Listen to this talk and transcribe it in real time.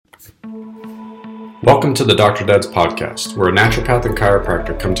Welcome to the Dr. Dad's podcast, where a naturopath and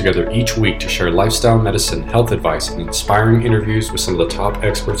chiropractor come together each week to share lifestyle medicine, health advice, and inspiring interviews with some of the top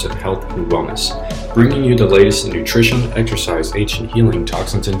experts in health and wellness, bringing you the latest in nutrition, exercise, ancient healing,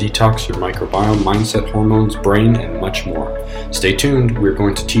 toxins and detox, your microbiome, mindset, hormones, brain, and much more. Stay tuned. We're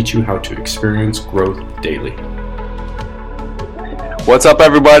going to teach you how to experience growth daily. What's up,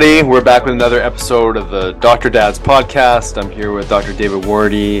 everybody? We're back with another episode of the Dr. Dad's podcast. I'm here with Dr. David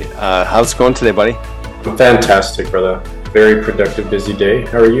Wardy. How's it going today, buddy? Fantastic, brother. Very productive, busy day.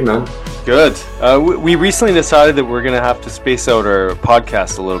 How are you, man? Good. We recently decided that we're going to have to space out our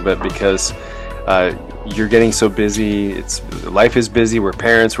podcast a little bit because you're getting so busy. Life is busy. We're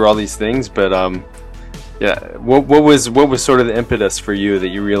parents. We're all these things. But yeah, what was sort of the impetus for you that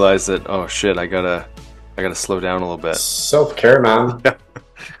you realized that, oh shit, I gotta slow down a little bit? Self-care, man.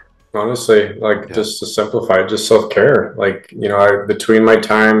 Honestly, just to simplify, just self-care. Between my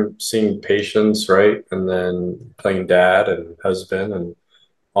time seeing patients, right, and then playing dad and husband and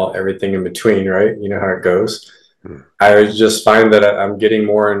everything in between, right? You know how it goes. I just find that I'm getting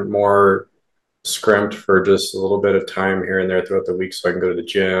more and more scrimped for just a little bit of time here and there throughout the week, so I can go to the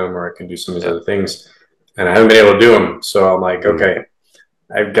gym or I can do some of these other things, and I haven't been able to do them. So I'm like, okay,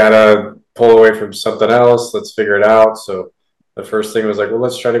 I've got to pull away from something else. Let's figure it out. So the first thing was like, well,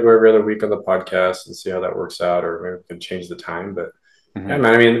 let's try to go every other week on the podcast and see how that works out, or maybe we can change the time. But yeah,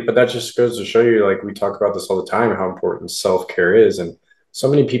 man, but that just goes to show you, like, we talk about this all the time, how important self-care is. And so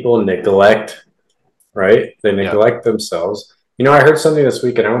many people neglect, right? They neglect themselves. You know, I heard something this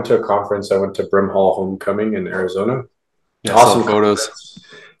week, and I went to a conference. I went to Brimhall Homecoming in Arizona. Awesome photos. Conference.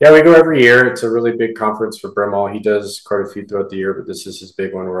 Yeah, we go every year. It's a really big conference for Brimhall. He does quite a few throughout the year, but this is his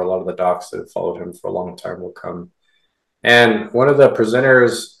big one where a lot of the docs that have followed him for a long time will come. And one of the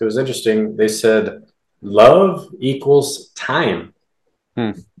presenters, it was interesting, they said, love equals time.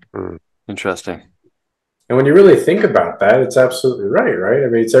 Interesting. And when you really think about that, it's absolutely right? I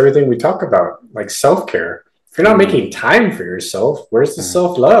mean, it's everything we talk about, like self-care. If you're not making time for yourself, where's the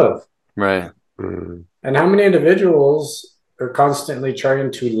self-love? Right. And how many individuals are constantly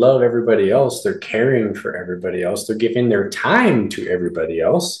trying to love everybody else? They're caring for everybody else. They're giving their time to everybody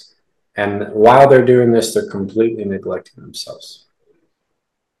else. And while they're doing this, they're completely neglecting themselves.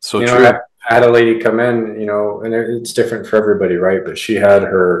 So true. I had a lady come in, and it's different for everybody, right? But she had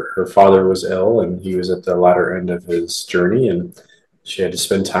her father was ill, and he was at the latter end of his journey, and she had to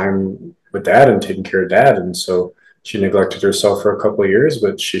spend time with dad and taking care of dad. And so she neglected herself for a couple of years,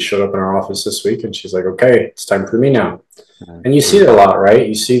 but she showed up in our office this week, and she's like, okay, it's time for me now. And you see it a lot, right?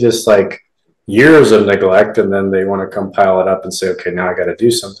 You see this, like, years of neglect, and then they want to come pile it up and say, okay, now I got to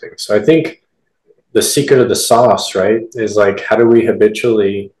do something. So I think the secret of the sauce, right, is like, how do we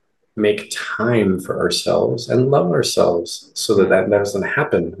habitually make time for ourselves and love ourselves so that doesn't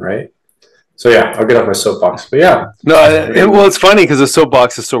happen, right? So yeah, I'll get off my soapbox, but yeah. Well, it's funny because the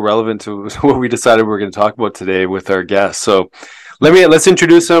soapbox is so relevant to what we decided we're going to talk about today with our guests. So let's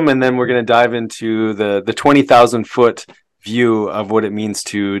introduce them, and then we're going to dive into the 20,000 foot view of what it means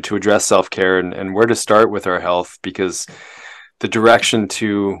to address self-care and where to start with our health, because the direction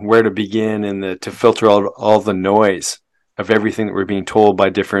to where to begin and to filter all the noise of everything that we're being told by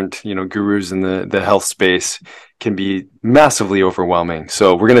different gurus in the health space can be massively overwhelming.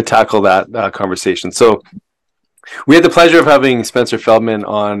 So we're going to tackle that conversation. So we had the pleasure of having Spencer Feldman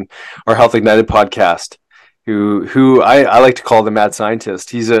on our Health Ignited podcast, who I like to call the mad scientist.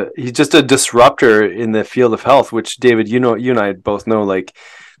 He's just a disruptor in the field of health, which, David, you and I both know, like,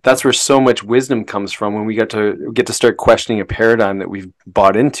 that's where so much wisdom comes from when we get to start questioning a paradigm that we've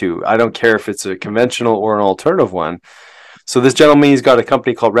bought into. I don't care if it's a conventional or an alternative one. So this gentleman, he's got a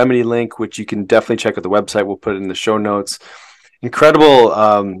company called Remedy Link, which you can definitely check out the website. We'll put it in the show notes.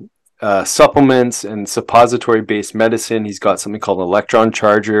 Incredible supplements and suppository-based medicine. He's got something called an electron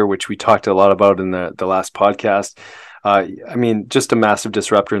charger, which we talked a lot about in the last podcast. I mean, just a massive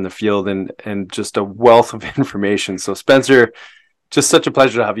disruptor in the field and just a wealth of information. So Spencer, just such a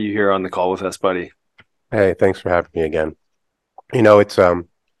pleasure to have you here on the call with us, buddy. Hey, thanks for having me again.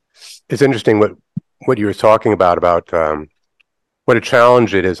 It's interesting what you were talking about what a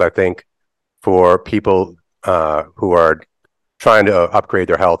challenge it is, I think, for people who are trying to upgrade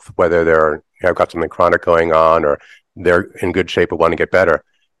their health, whether they're got something chronic going on or they're in good shape but want to get better.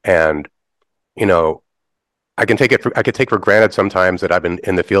 And I could take for granted sometimes that I've been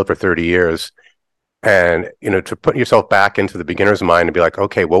in the field for 30 years, and to put yourself back into the beginner's mind and be like,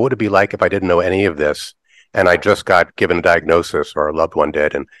 okay, what would it be like if I didn't know any of this and I just got given a diagnosis, or a loved one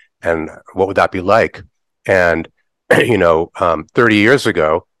did, and what would that be like? And 30 years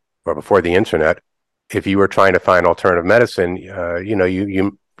ago, or before the internet, if you were trying to find alternative medicine,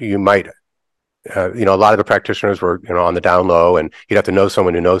 you might a lot of the practitioners were, on the down low, and you'd have to know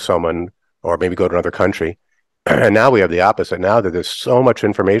someone who knows someone, or maybe go to another country. And now we have the opposite. Now that there's so much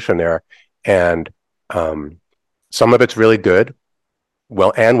information there, and some of it's really good,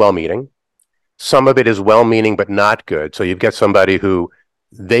 well-meaning. Some of it is well-meaning but not good. So you get somebody who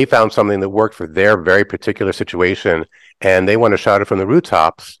they found something that worked for their very particular situation, and they want to shout it from the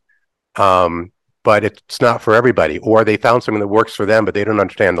rooftops. But it's not for everybody, or they found something that works for them, but they don't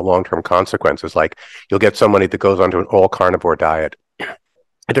understand the long-term consequences. Like, you'll get somebody that goes onto an all carnivore diet, and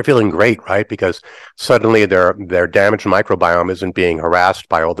they're feeling great, right? Because suddenly their damaged microbiome isn't being harassed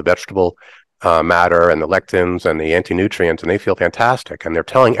by all the vegetable matter and the lectins and the anti-nutrients, and they feel fantastic, and they're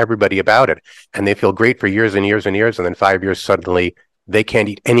telling everybody about it, and they feel great for years and years and years, and then 5 years suddenly they can't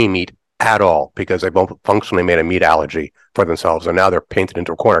eat any meat at all because they both functionally made a meat allergy for themselves, and now they're painted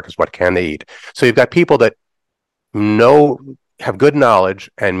into a corner because what can they eat? So you've got people that have good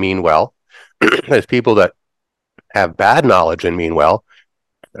knowledge and mean well. There's people that have bad knowledge and mean well,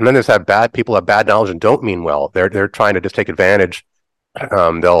 and then there's people have bad knowledge and don't mean well. They're trying to just take advantage.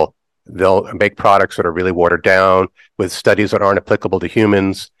 They'll make products that are really watered down with studies that aren't applicable to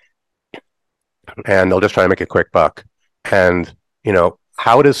humans, and they'll just try to make a quick buck. And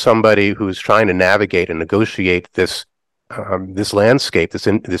how does somebody who's trying to navigate and negotiate this landscape,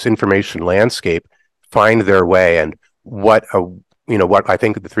 this information landscape, find their way? And what I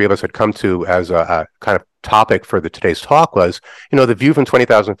think the three of us had come to as a kind of topic for today's talk was, the view from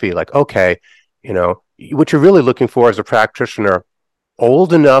 20,000 feet. Like, okay, what you're really looking for as a practitioner,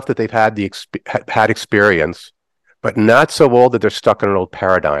 old enough that they've had had experience, but not so old that they're stuck in an old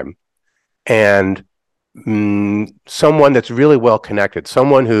paradigm, and someone that's really well connected,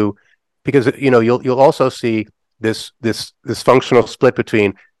 someone who, because you'll also see this functional split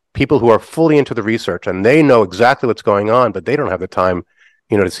between people who are fully into the research and they know exactly what's going on, but they don't have the time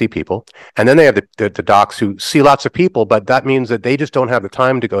to see people. And then they have the docs who see lots of people, but that means that they just don't have the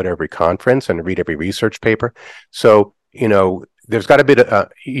time to go to every conference and read every research paper. So there's got to be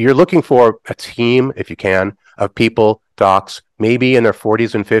you're looking for a team, if you can, of people, docs, maybe in their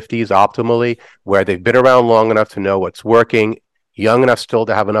 40s and 50s optimally, where they've been around long enough to know what's working, young enough still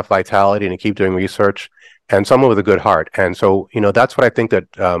to have enough vitality and to keep doing research, and someone with a good heart. And so, that's what I think that,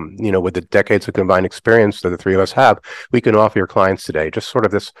 with the decades of combined experience that the three of us have, we can offer your clients today. Just sort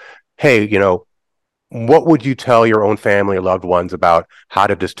of this, hey, what would you tell your own family or loved ones about how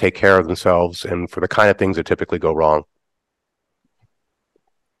to just take care of themselves and for the kind of things that typically go wrong?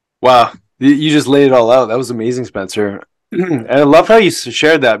 Wow. You just laid it all out. That was amazing, Spencer. And I love how you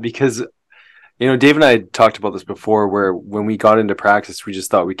shared that, because, Dave and I talked about this before, where when we got into practice, we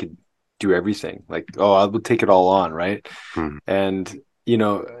just thought we could do everything. Like, oh, I would take it all on, right? And,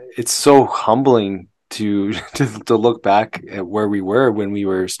 it's so humbling to look back at where we were when we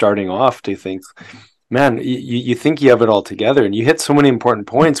were starting off, to think, man, you think you have it all together, and you hit so many important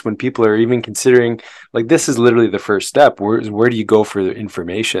points when people are even considering, like, this is literally the first step. Where do you go for the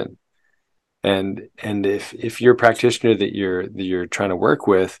information? And if you're a practitioner that you're trying to work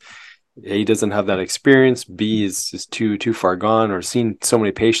with, A, doesn't have that experience, B, is too far gone, or seen so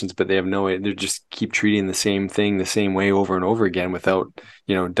many patients, but they have no way, they just keep treating the same thing the same way over and over again without,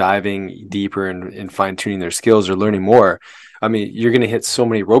 diving deeper and fine-tuning their skills or learning more. I mean, you're going to hit so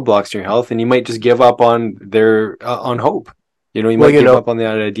many roadblocks in your health, and you might just give up on on hope. You might give up on the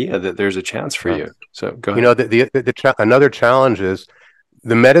idea that there's a chance for you. So go ahead. Another challenge is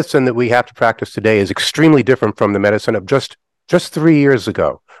the medicine that we have to practice today is extremely different from the medicine of just 3 years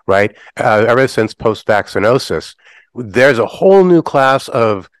ago, right? Ever since post-vaccinosis, there's a whole new class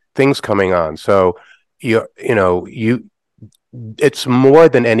of things coming on. So it's more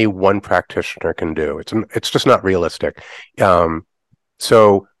than any one practitioner can do. It's just not realistic.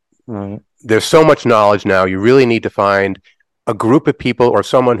 So there's so much knowledge now. You really need to find a group of people or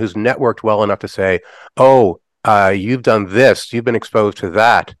someone who's networked well enough to say, oh, you've done this, you've been exposed to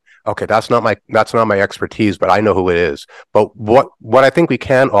that. Okay, that's not my expertise, but I know who it is. But what I think we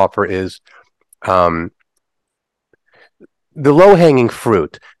can offer is the low-hanging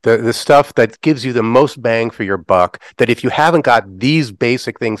fruit, the stuff that gives you the most bang for your buck, that if you haven't got these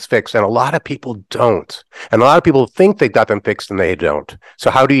basic things fixed, and a lot of people don't, and a lot of people think they've got them fixed and they don't.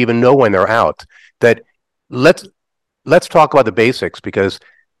 So how do you even know when they're out? That let's talk about the basics, because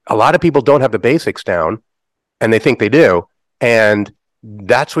a lot of people don't have the basics down, and they think they do, and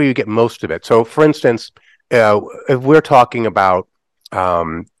that's where you get most of it. So, for instance, if we're talking about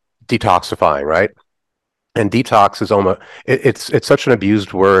detoxifying, right? And detox is almost it's such an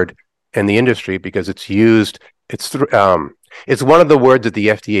abused word in the industry because it's used. It's one of the words that the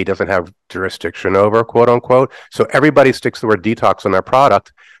FDA doesn't have jurisdiction over, quote unquote. So everybody sticks the word detox on their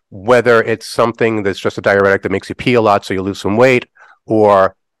product, whether it's something that's just a diuretic that makes you pee a lot so you lose some weight,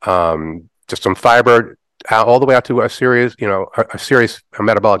 or just some fiber, all the way out to a serious, a serious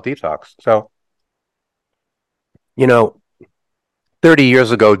metabolic detox. So, 30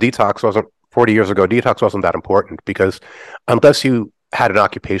 years ago, 40 years ago, detox wasn't that important, because unless you had an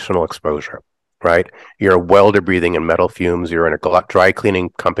occupational exposure, right? You're a welder breathing in metal fumes, you're in a dry cleaning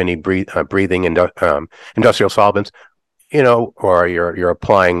company breathing industrial solvents, or you're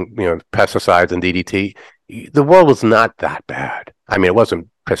applying, pesticides and DDT. The world was not that bad. I mean, it wasn't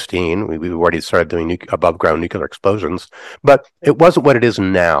pristine. We already started doing above ground nuclear explosions, but it wasn't what it is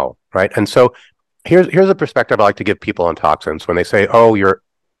now, right? And so here's a perspective I like to give people on toxins when they say, "Oh, you're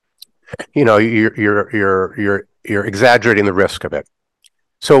exaggerating the risk of it."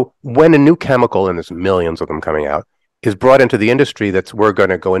 So when a new chemical, and there's millions of them coming out, is brought into the industry, we're going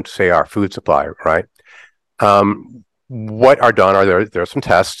to go into, say, our food supply, right? What are done are there are some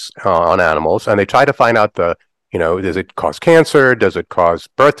tests on animals, and they try to find out does it cause cancer? Does it cause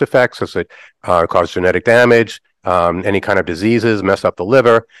birth defects? Does it cause genetic damage? Any kind of diseases, mess up the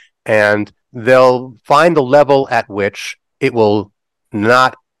liver? And they'll find the level at which it will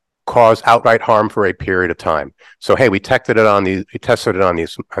not cause outright harm for a period of time. So, hey, we tested it on these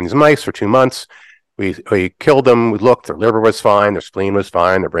mice for 2 months. We killed them. We looked. Their liver was fine. Their spleen was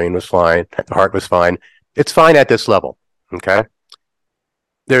fine. Their brain was fine. The heart was fine. It's fine at this level. Okay.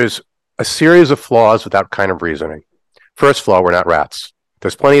 There's a series of flaws with that kind of reasoning. First flaw: we're not rats.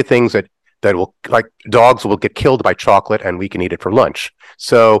 There's plenty of things that will, like dogs, will get killed by chocolate, and we can eat it for lunch.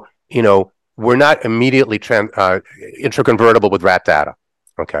 So, we're not immediately intraconvertible with rat data.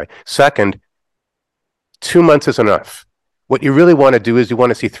 Okay. Second, 2 months is enough. What you really want to do is you want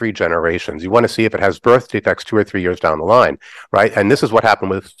to see 3 generations. You want to see if it has birth defects 2 or 3 years down the line, right? And this is what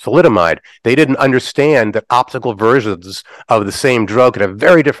happened with thalidomide. They didn't understand that optical versions of the same drug could have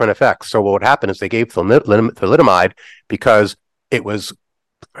very different effects. So what would happen is they gave thalidomide because they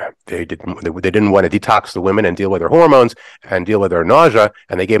didn't want to detox the women and deal with their hormones and deal with their nausea,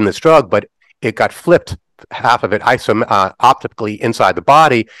 and they gave them this drug, but it got flipped, half of it optically inside the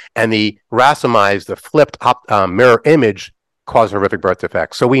body, and the racemized, the flipped mirror image caused horrific birth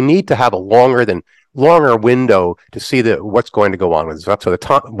defects. So we need to have a longer window to see what's going to go on with this. So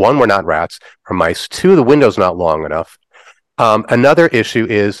one, we're not rats or mice. 2, the window's not long enough. Another issue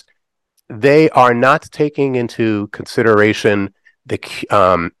is they are not taking into consideration the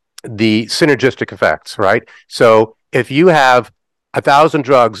synergistic effects, right? So if you have 1,000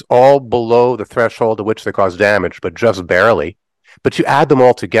 drugs all below the threshold at which they cause damage, but just barely, but you add them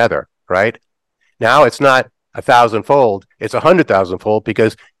all together, right? Now it's not 1,000-fold, it's 100,000-fold,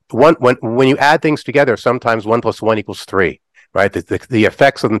 because when you add things together, sometimes 1 + 1 = 3, right? The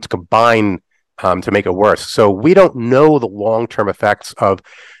effects of them to combine to make it worse. So we don't know the long-term effects of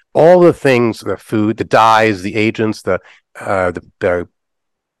all the things: the food, the dyes, the agents, the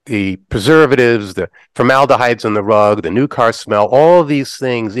preservatives, the formaldehydes in the rug, the new car smell, all of these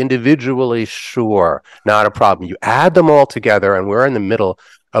things individually, sure, not a problem. You add them all together, and we're in the middle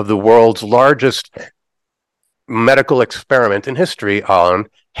of the world's largest medical experiment in history on,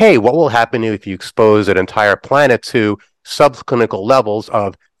 hey, what will happen if you expose an entire planet to subclinical levels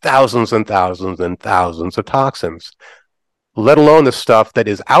of thousands and thousands and thousands of toxins, let alone the stuff that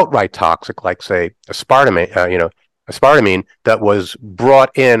is outright toxic, like, say, aspartame, that was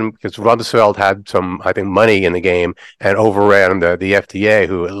brought in because Rumsfeld had some, I think, money in the game and overran the FDA,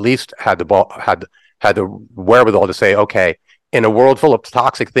 who at least had the wherewithal to say, okay, in a world full of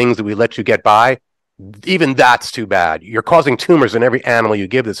toxic things that we let you get by, even that's too bad. You're causing tumors in every animal you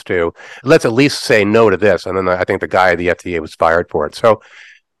give this to. Let's at least say no to this. And then I think the guy at the FDA was fired for it. So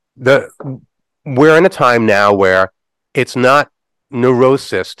we're in a time now where it's not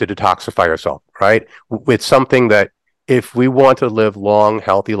neurosis to detoxify yourself, right? It's something that, if we want to live long,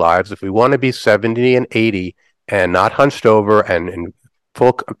 healthy lives, if we want to be 70 and 80 and not hunched over and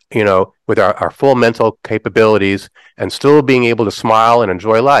full, with our full mental capabilities and still being able to smile and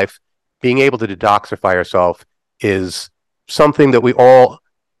enjoy life, being able to detoxify yourself is something that we all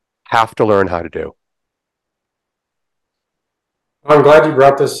have to learn how to do. I'm glad you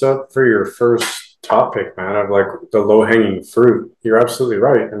brought this up for your first topic, man, of like the low-hanging fruit. You're absolutely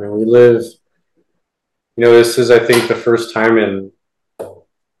right. I mean, we live, this is, I think, the first time in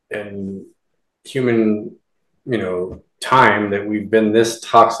human, time that we've been this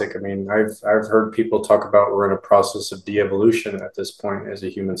toxic. I mean, I've heard people talk about we're in a process of de-evolution at this point as a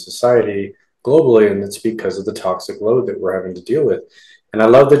human society globally, and it's because of the toxic load that we're having to deal with. And I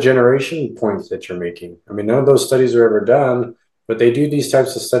love the generation points that you're making. I mean, none of those studies are ever done, But they do these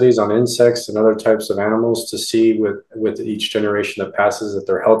types of studies on insects and other types of animals to see with each generation that passes that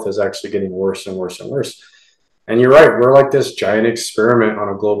their health is actually getting worse and worse and worse. And you're right, we're like this giant experiment on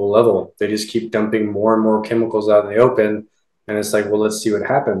a global level. They just keep dumping more and more chemicals out in the open. And it's like, well, let's see what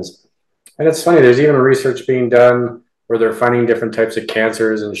happens. And it's funny, there's even research being done where they're finding different types of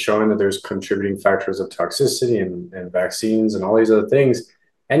cancers and showing that there's contributing factors of toxicity and vaccines and all these other things.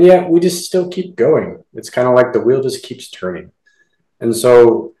 And yet we just still keep going. It's kind of like the wheel just keeps turning. And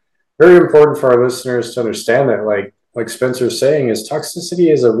so, very important for our listeners to understand that, like Spencer's saying, is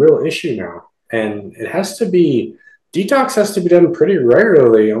toxicity is a real issue now, and it has to be detox has to be done pretty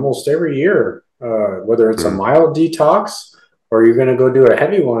regularly, almost every year. Whether it's a mild detox or you're going to go do a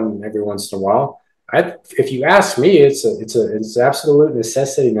heavy one every once in a while. If you ask me, it's absolute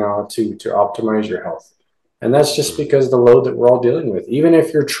necessity now to optimize your health, and that's just because the load that we're all dealing with. Even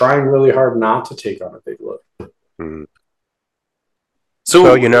if you're trying really hard not to take on a big load. Mm.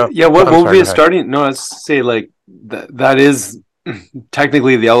 So yeah, what would be a starting? No, let's say like that is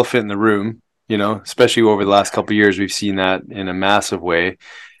technically the elephant in the room. Especially over the last couple of years, we've seen that in a massive way.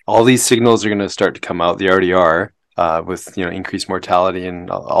 All these signals are going to start to come out. They already are with increased mortality and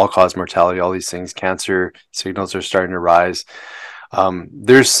all-cause mortality. All these things, cancer signals are starting to rise.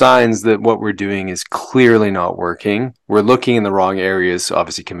 There's signs that what we're doing is clearly not working. We're looking in the wrong areas,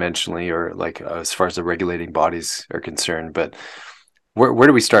 obviously conventionally, or like as far as the regulating bodies are concerned. But where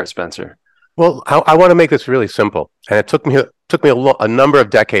do we start, Spencer? Well, I want to make this really simple, and it took me a number of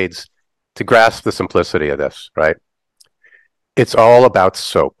decades to grasp the simplicity of this. Right? It's all about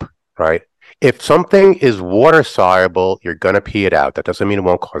soap, right? If something is water soluble, you're going to pee it out. That doesn't mean it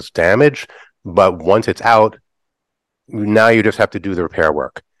won't cause damage, but once it's out, now you just have to do the repair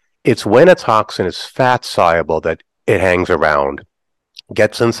work. It's when a toxin is fat soluble that it hangs around,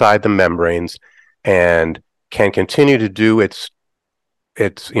 gets inside the membranes, and can continue to do its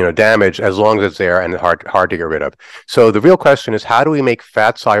damage as long as it's there and hard to get rid of. So the real question is, how do we make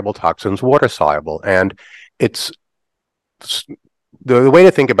fat soluble toxins water soluble? And it's the way to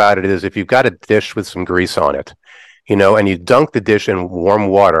think about it is, if you've got a dish with some grease on it, and you dunk the dish in warm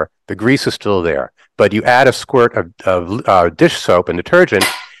water, the grease is still there, but you add a squirt of dish soap and detergent,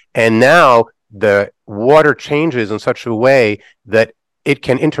 and now the water changes in such a way that it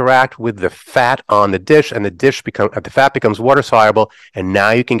can interact with the fat on the dish, and the fat becomes water soluble, and now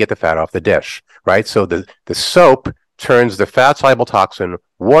you can get the fat off the dish, right? So the soap turns the fat soluble toxin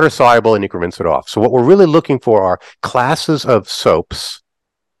water soluble, and you can rinse it off. So what we're really looking for are classes of soaps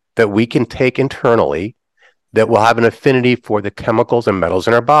that we can take internally that will have an affinity for the chemicals and metals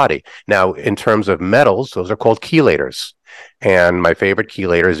in our body. Now, in terms of metals, those are called chelators. And my favorite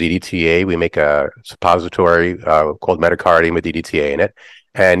chelator is EDTA. We make a suppository called metacardium with EDTA in it.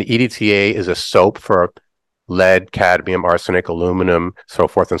 And EDTA is a soap for lead, cadmium, arsenic, aluminum, so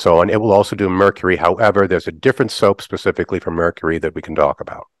forth and so on. It will also do mercury. However, there's a different soap specifically for mercury that we can talk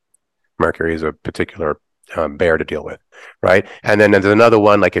about. Mercury is a particular bear to deal with, right? And then there's another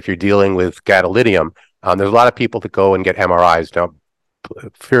one, like if you're dealing with gadolinium, there's a lot of people that go and get MRIs. Now,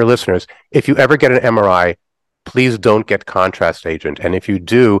 for your listeners, if you ever get an MRI, please don't get contrast agent. And if you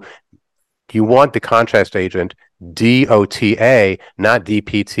do, you want the contrast agent DOTA, not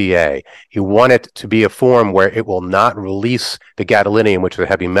DPTA. You want it to be a form where it will not release the gadolinium, which is a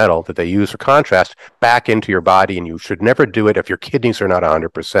heavy metal that they use for contrast, back into your body, and you should never do it if your kidneys are not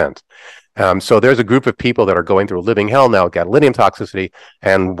 100%. So there's a group of people that are going through a living hell now with gadolinium toxicity,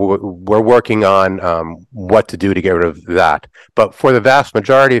 and we're working on what to do to get rid of that. But for the vast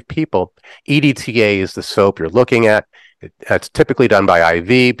majority of people, EDTA is the soap you're looking at. It's typically done by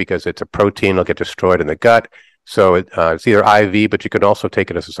IV because it's a protein that'll get destroyed in the gut. So it's either IV, but you can also take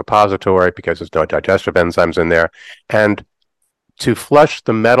it as a suppository because there's no digestive enzymes in there. And to flush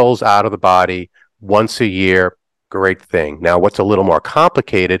the metals out of the body once a year, great thing. Now, what's a little more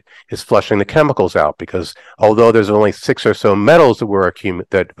complicated is flushing the chemicals out, because although there's only 6 or so metals that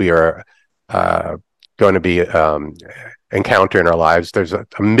we are going to be encounter in our lives, there's a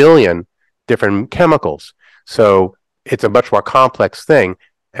million different chemicals. So it's a much more complex thing.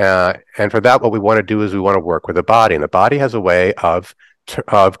 And for that, what we want to do is we want to work with the body. And the body has a way of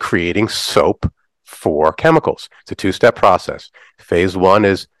creating soap for chemicals. It's a 2-step process. Phase 1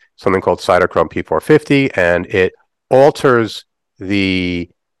 is something called cytochrome P450, and it alters the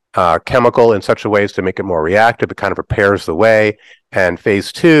chemical in such a way as to make it more reactive. It kind of prepares the way. And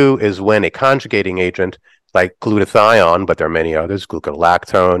phase 2 is when a conjugating agent like glutathione, but there are many others,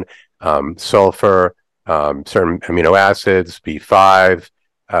 glucolactone, sulfur, certain amino acids, B5,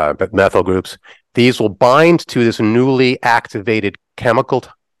 methyl groups, these will bind to this newly activated chemical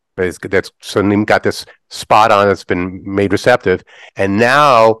That's so you've got this spot on that's been made receptive, and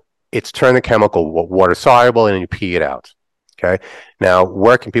now it's turned the chemical water soluble, and you pee it out. Okay. Now,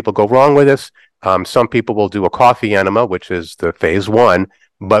 where can people go wrong with this? Some people will do a coffee enema, which is the phase one,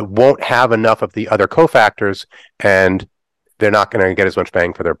 but won't have enough of the other cofactors, and they're not going to get as much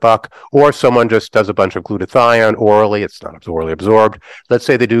bang for their buck. Or someone just does a bunch of glutathione orally. It's not orally absorbed. Let's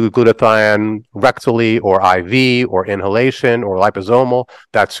say they do glutathione rectally or IV or inhalation or liposomal.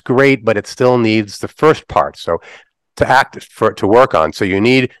 That's great, but it still needs the first part. So to work on. So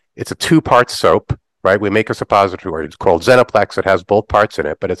it's a 2-part soap, right? We make a suppository. It's called Zenoplex. It has both parts in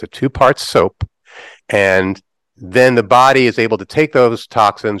it, but it's a 2-part soap. And then the body is able to take those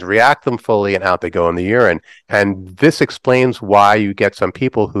toxins, react them fully, and out they go in the urine. And this explains why you get some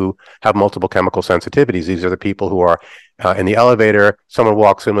people who have multiple chemical sensitivities. These are the people who are in the elevator, someone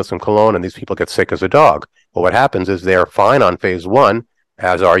walks in with some cologne, and these people get sick as a dog. Well, what happens is they're fine on phase one,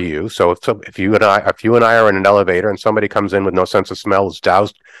 as are you. So if you and I are in an elevator and somebody comes in with no sense of smell, has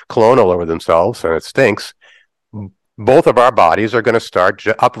doused cologne all over themselves, and it stinks, both of our bodies are going to start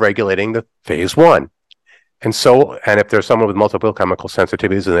upregulating the phase one. And if there's someone with multiple chemical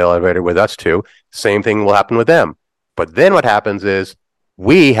sensitivities in the elevator with us too, same thing will happen with them. But then what happens is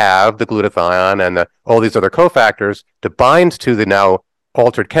we have the glutathione and all these other cofactors that binds to the now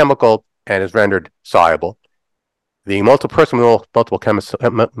altered chemical and is rendered soluble. The multiple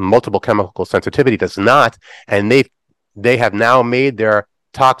chemical sensitivity does not, and they have now made their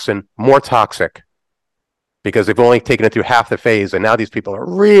toxin more toxic, because they've only taken it through half the phase, and now these people are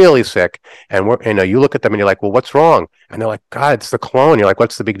really sick. And you look at them and you're like, well, what's wrong? And they're like, God, it's the clone. You're like,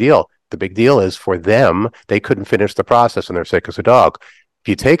 what's the big deal? The big deal is for them, they couldn't finish the process and they're sick as a dog. If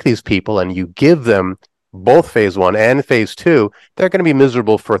you take these people and you give them both phase one and phase two, they're going to be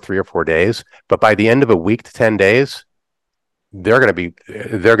miserable for 3 or 4 days. But by the end of a week to 10 days, they're going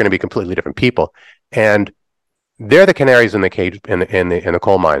to be completely different people. And they're the canaries in the cage, in the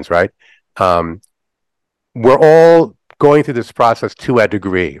coal mines, right? We're all going through this process to a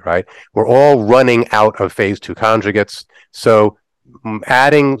degree, right? We're all running out of phase two conjugates. So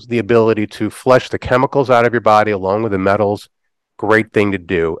adding the ability to flush the chemicals out of your body along with the metals, great thing to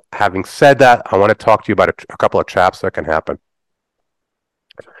do. Having said that, I want to talk to you about a couple of traps that can happen.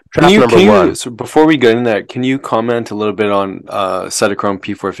 Number one. So before we get into that, can you comment a little bit on Cytochrome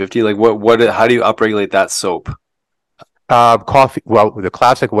P450? Like how do you upregulate that soap? Coffee. Well, the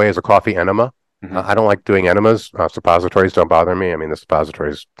classic way is a coffee enema. Mm-hmm. I don't like doing enemas. Suppositories don't bother me. I mean, the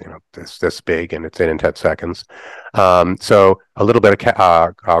suppository is, this big, and it's in 10 seconds. So a little bit of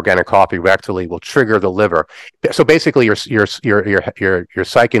organic coffee rectally will trigger the liver. So basically, you're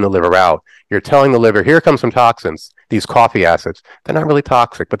psyching the liver out. You're telling the liver, here comes some toxins. These coffee acids, they're not really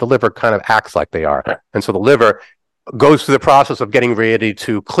toxic, but the liver kind of acts like they are. And so the liver goes through the process of getting ready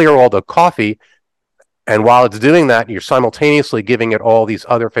to clear all the coffee. And while it's doing that, you're simultaneously giving it all these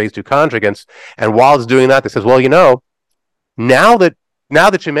other phase two conjugates. And while it's doing that, it says, well, now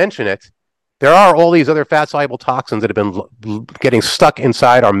that you mention it, there are all these other fat-soluble toxins that have been getting stuck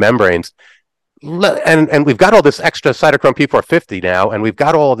inside our membranes. And we've got all this extra cytochrome P450 now, and we've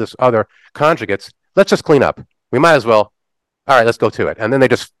got all of this other conjugates. Let's just clean up. We might as well. All right, let's go to it. And then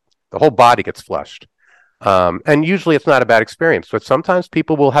the whole body gets flushed. And usually it's not a bad experience, but sometimes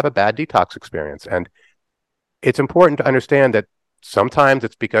people will have a bad detox experience. And it's important to understand that sometimes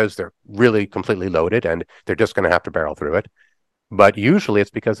it's because they're really completely loaded and they're just going to have to barrel through it. But usually it's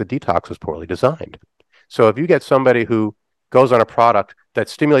because the detox is poorly designed. So if you get somebody who goes on a product that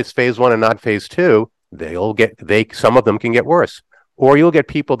stimulates phase one and not phase two, some of them can get worse. Or you'll get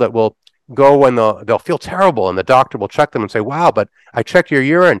people that will go and they'll feel terrible, and the doctor will check them and say, wow, but I checked your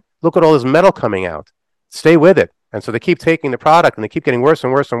urine. Look at all this metal coming out. Stay with it. And so they keep taking the product and they keep getting worse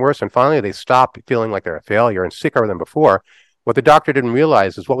and worse and worse. And finally, they stop feeling like they're a failure and sicker than before. What the doctor didn't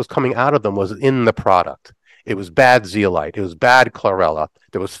realize is what was coming out of them was in the product. It was bad zeolite. It was bad chlorella.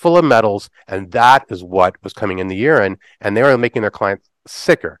 It was full of metals. And that is what was coming in the urine. And they were making their clients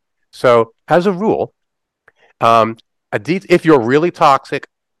sicker. So as a rule, if you're really toxic,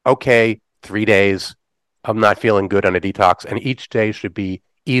 okay, 3 days of not feeling good on a detox. And each day should be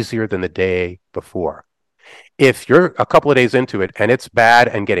easier than the day before. If you're a couple of days into it and it's bad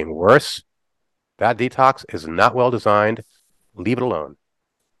and getting worse, that detox is not well designed. Leave it alone.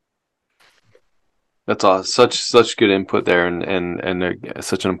 That's awesome. Such good input there, and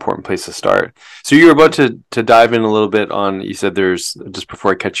such an important place to start. So you're about to dive in a little bit on. You said there's, just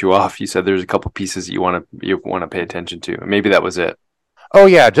before I cut you off, you said there's a couple pieces that you want to pay attention to. Maybe that was it. Oh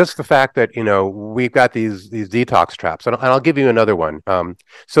yeah, just the fact that we've got these detox traps, and I'll give you another one.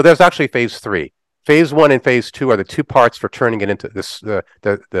 So there's actually phase three. phase one and phase two are the two parts for turning it into this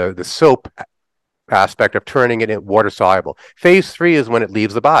the soap aspect of turning it in water soluble. Phase three is when it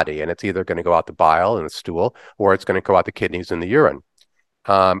leaves the body, and it's either going to go out the bile and the stool, or it's going to go out the kidneys and the urine.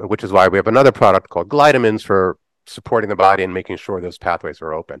 Which is why we have another product called glytamins for supporting the body and making sure those pathways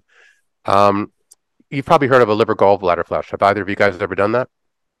are open. You've probably heard of a liver gallbladder flush. Have either of you guys ever done that?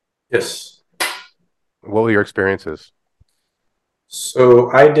 Yes. What were your experiences?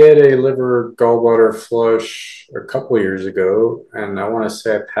 So I did a liver gallbladder flush a couple years ago, and I want to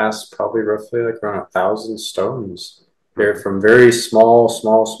say I passed probably roughly like around 1,000 stones. They're Mm-hmm. from very small,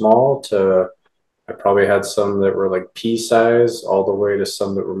 small, small to I probably had some that were like pea size, all the way to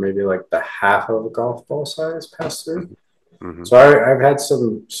some that were maybe like the half of a golf ball size pass through. Mm-hmm. So I've had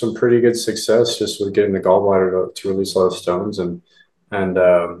some pretty good success just with getting the gallbladder to release all the stones, and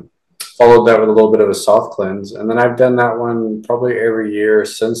followed that with a little bit of a soft cleanse, and then I've done that one probably every year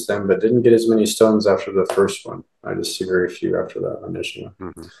since then, but didn't get as many stones after the first one. I just see very few after that initial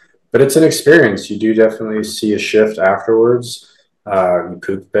one. Mm-hmm. But it's an experience. You do definitely Mm-hmm. see a shift afterwards. You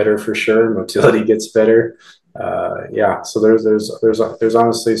poop better for sure. Motility gets better. Yeah, so there's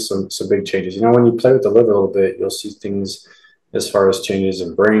honestly some big changes. You know, when you play with the liver a little bit, you'll see things as far as changes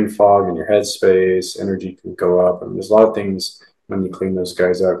in brain fog and your headspace. Energy can go up, and there's a lot of things when you clean those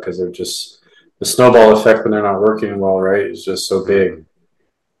guys out because they're just the snowball effect when they're not working well, right? Is just so big. Mm-hmm.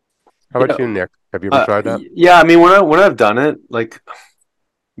 How Yeah. about you, Nick? Have you ever tried that? Yeah, I mean, when I've done it, like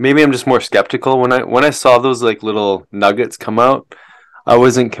maybe I'm just more skeptical. When I saw those like little nuggets come out, I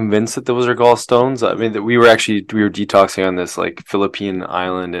wasn't convinced that those are gallstones. I mean, that we were detoxing on this like Philippine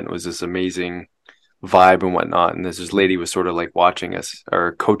island, and it was this amazing vibe and whatnot. And this lady was sort of like watching us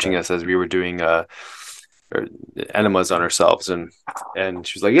or coaching Yeah. us as we were doing or enemas on ourselves, and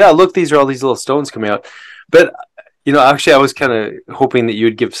she was like, "Yeah, look, these are all these little stones coming out." But actually, I was kind of hoping that you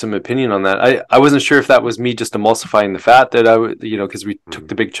would give some opinion on that. I wasn't sure if that was me just emulsifying the fat that I would, because we took Mm-hmm.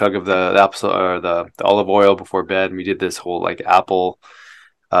 the big chug of the apple or the olive oil before bed, and we did this whole like apple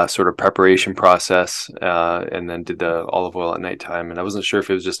sort of preparation process, and then did the olive oil at nighttime. And I wasn't sure if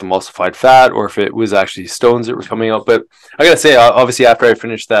it was just emulsified fat or if it was actually stones that were coming out. But I gotta say, obviously, after I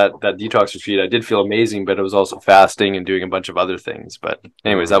finished that detox retreat, I did feel amazing. But it was also fasting and doing a bunch of other things. But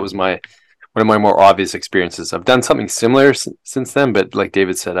anyways, that Mm-hmm. was one of my more obvious experiences. I've done something similar since then, but like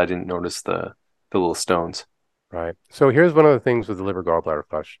David said, I didn't notice the little stones. Right. So here's one of the things with the liver gallbladder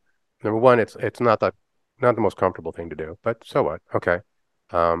flush. Number one, it's not the most comfortable thing to do, but so what? Okay.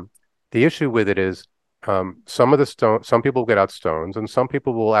 Um, the issue with it is some people get out stones, and some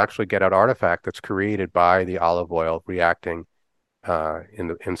people will actually get out artifact that's created by the olive oil reacting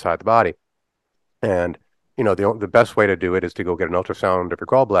inside the body. And the best way to do it is to go get an ultrasound of your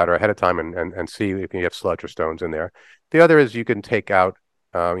gallbladder ahead of time and see if you have sludge or stones in there. The other is you can take out,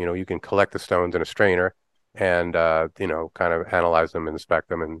 you can collect the stones in a strainer and kind of analyze them, inspect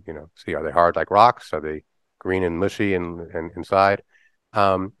them, and see, are they hard like rocks? Are they green and mushy and inside?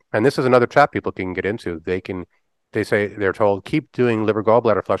 And this is another trap people can get into. They're told keep doing liver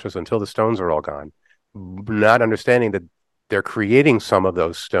gallbladder flushes until the stones are all gone, not understanding that they're creating some of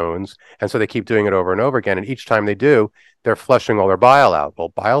those stones, and so they keep doing it over and over again. And each time they do, they're flushing all their bile out. Well,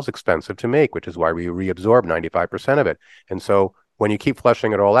 bile's expensive to make, which is why we reabsorb 95% of it. And so when you keep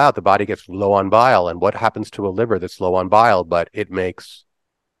flushing it all out, the body gets low on bile. And what happens to a liver that's low on bile, but it makes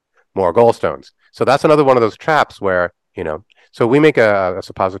more gallstones? So that's another one of those traps where, so we make a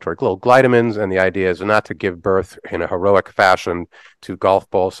suppository little glytamins, and the idea is not to give birth in a heroic fashion to golf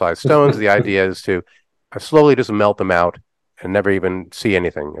ball sized stones. The idea is to slowly just melt them out and never even see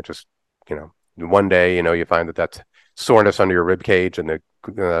anything. It just, one day, you find that soreness under your rib cage and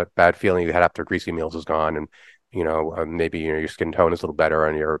the bad feeling you had after greasy meals is gone, and maybe your skin tone is a little better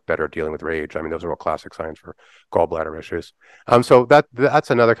and you're better at dealing with rage. I mean, those are all classic signs for gallbladder issues. So that's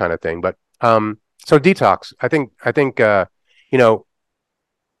another kind of thing. But so detox, I think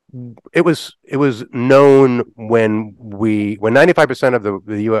it was known when 95% of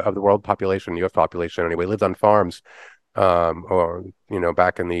the world population, U.S. population anyway, lived on farms, or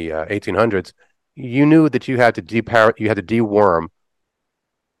back in the 1800s. You knew that you had to deworm.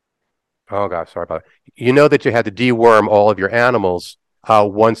 Oh gosh, sorry about that. You know that you had to deworm all of your animals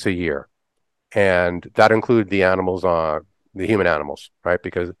once a year, and that included the human animals, right?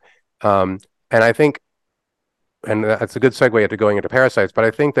 Because and I think, and that's a good segue into going into parasites. But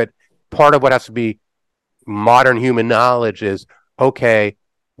I think that part of what has to be modern human knowledge is, okay,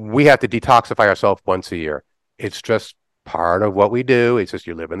 we have to detoxify ourselves once a year. It's just part of what we do. It's just,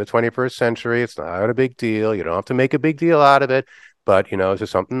 you live in the 21st century. It's not a big deal. You don't have to make a big deal out of it. But, it's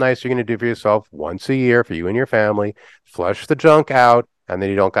just something nice you're going to do for yourself once a year for you and your family. Flush the junk out, and then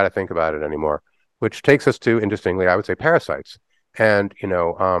you don't got to think about it anymore. which takes us to, interestingly, I would say parasites. And,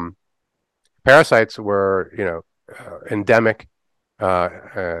 parasites were, endemic.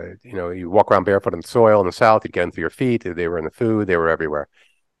 You walk around barefoot in the soil in the South, you'd get them through your feet. They were in the food, they were everywhere.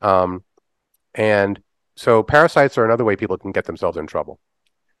 Um, and so parasites are another way people can get themselves in trouble.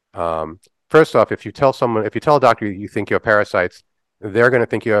 First off, if you tell a doctor you think you have parasites, they're going to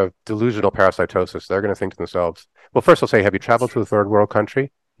think you have delusional parasitosis. They're going to think to themselves, well, first they'll say, have you traveled to a third world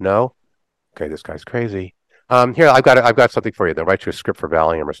country? No. Okay, this guy's crazy. Here, I've got something for you. They'll write you a script for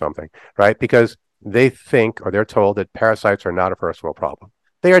Valium or something, right? Because they think or they're told that parasites are not a first world problem.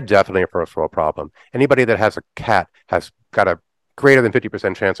 They are definitely a first world problem. Anybody that has a cat has got a greater than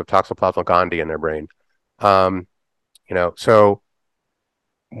 50% chance of Toxoplasma gondii in their brain. So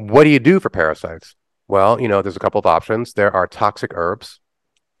what do you do for parasites? Well, there's a couple of options. There are toxic herbs,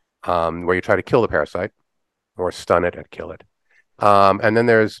 where you try to kill the parasite or stun it and kill it. And then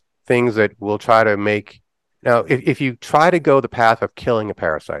there's things that will try to make. Now, if you try to go the path of killing a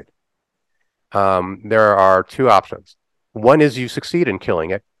parasite, there are two options. One is you succeed in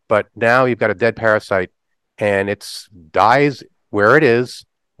killing it, but now you've got a dead parasite and it dies where it is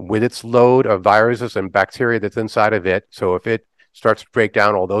with its load of viruses and bacteria that's inside of it. So if it starts to break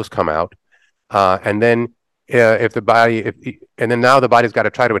down, all those come out. And then now the body's got to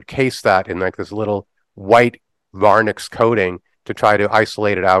try to encase that in like this little white varnix coating to try to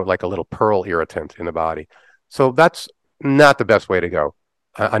isolate it out like a little pearl irritant in the body. So that's not the best way to go.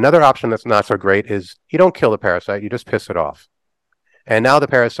 Another option that's not so great is you don't kill the parasite, you just piss it off. And now the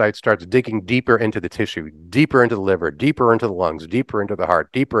parasite starts digging deeper into the tissue, deeper into the liver, deeper into the lungs, deeper into the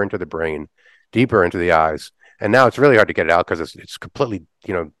heart, deeper into the brain, deeper into the eyes. And now it's really hard to get it out because it's completely,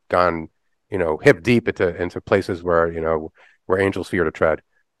 gone, hip deep into places where angels fear to tread.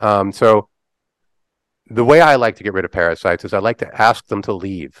 So the way I like to get rid of parasites is I like to ask them to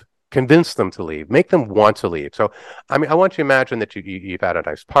leave, convince them to leave, make them want to leave. So, I mean, I want you to imagine that you've had a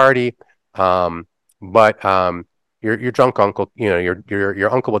nice party, but your drunk uncle,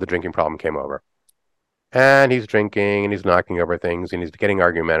 your uncle with a drinking problem came over, and he's drinking and he's knocking over things and he's getting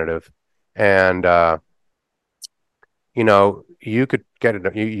argumentative, and you could get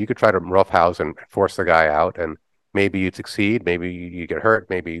it. You could try to roughhouse and force the guy out, and maybe you'd succeed. Maybe you get hurt.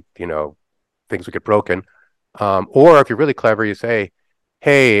 Maybe things would get broken. Or if you're really clever, you say,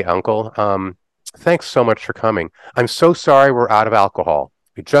 "Hey, Uncle, thanks so much for coming. I'm so sorry we're out of alcohol.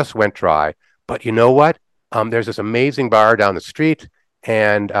 We just went dry. But you know what? There's this amazing bar down the street,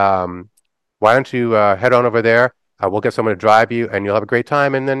 and why don't you head on over there? We'll get someone to drive you, and you'll have a great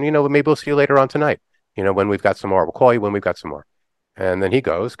time. And then maybe we'll see you later on tonight. When we've got some more. We'll call you when we've got some more." And then he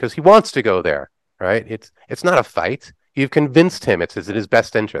goes because he wants to go there, right? It's not a fight. You've convinced him it's in his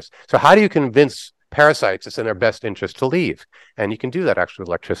best interest. So how do you convince parasites it's in their best interest to leave? And you can do that actually with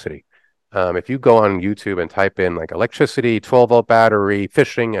electricity. If you go on YouTube and type in like electricity, 12-volt battery,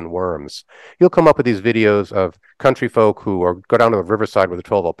 fishing, and worms, you'll come up with these videos of country folk who go down to the riverside with a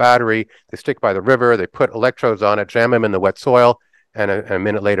 12-volt battery. They stick by the river, they put electrodes on it, jam them in the wet soil, and a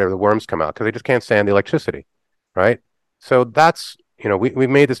minute later the worms come out because they just can't stand the electricity, right? So that's, we've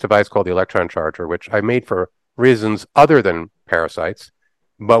made this device called the electron charger, which I made for reasons other than parasites.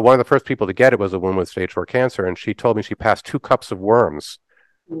 But one of the first people to get it was a woman with stage 4 cancer, and she told me she passed 2 cups of worms.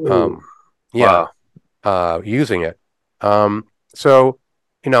 Using it. So,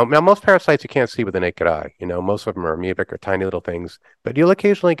 now most parasites you can't see with the naked eye. Most of them are amoebic or tiny little things, but you'll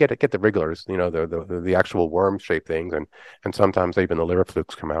occasionally get the wrigglers, the actual worm-shaped things, and sometimes even the liver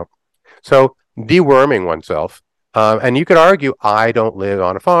flukes come out. So deworming oneself. And you could argue, I don't live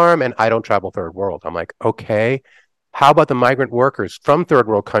on a farm and I don't travel third world. I'm like, okay, how about the migrant workers from third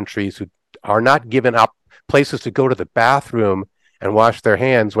world countries who are not given up places to go to the bathroom and wash their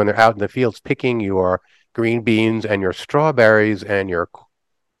hands when they're out in the fields picking your green beans and your strawberries and your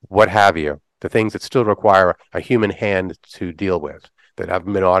what have you, the things that still require a human hand to deal with that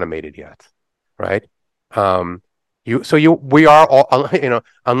haven't been automated yet, right? We are all,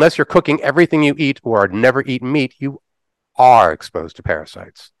 unless you're cooking everything you eat or never eat meat, you are exposed to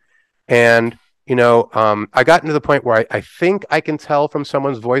parasites. And, I got to the point where I think I can tell from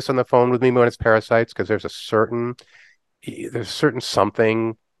someone's voice on the phone with me when it's parasites, because there's a certain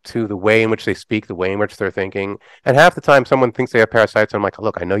something to the way in which they speak, the way in which they're thinking. And half the time someone thinks they have parasites. I'm like,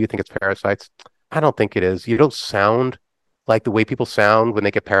 look, I know you think it's parasites. I don't think it is. You don't sound like the way people sound when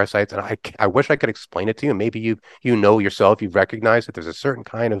they get parasites. And I wish I could explain it to you. Maybe you yourself, you've recognized that there's a certain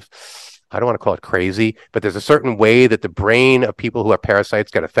kind of, I don't want to call it crazy, but there's a certain way that the brain of people who have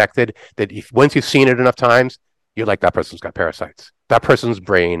parasites get affected, that once you've seen it enough times, you're like, that person's got parasites. That person's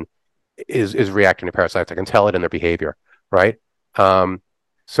brain is reacting to parasites. I can tell it in their behavior, right?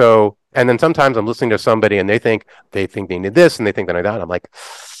 So And then sometimes I'm listening to somebody and they think they need this and they think that I don't. I'm like,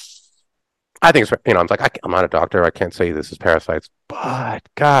 I think it's, I'm like, I'm not a doctor. I can't say this is parasites, but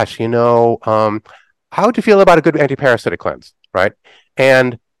gosh, how would you feel about a good anti-parasitic cleanse, right?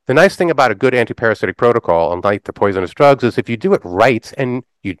 And the nice thing about a good anti-parasitic protocol, unlike the poisonous drugs, is if you do it right and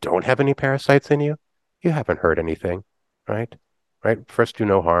you don't have any parasites in you, you haven't hurt anything, right? Right? First, do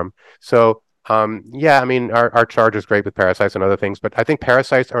no harm. So, yeah, I mean, our charge is great with parasites and other things, but I think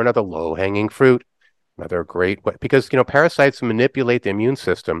parasites are another low-hanging fruit, another great way, because, parasites manipulate the immune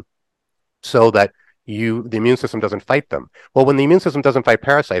system so that the immune system doesn't fight them. Well, when the immune system doesn't fight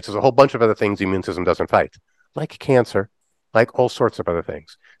parasites, there's a whole bunch of other things the immune system doesn't fight, like cancer, like all sorts of other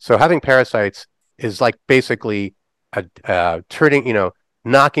things. So having parasites is like basically turning,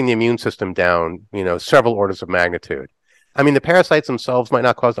 knocking the immune system down, several orders of magnitude. I mean, the parasites themselves might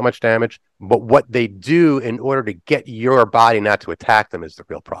not cause that much damage, but what they do in order to get your body not to attack them is the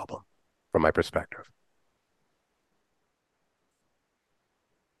real problem, from my perspective.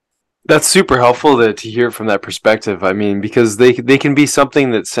 That's super helpful to hear from that perspective. I mean, because they can be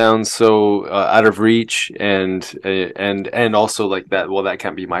something that sounds so out of reach, and also like that. Well, that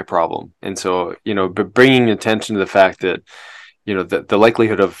can't be my problem. And so, but bringing attention to the fact that the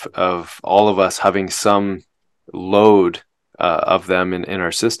likelihood of all of us having some load of them in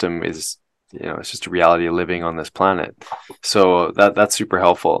our system is, it's just a reality of living on this planet. So that's super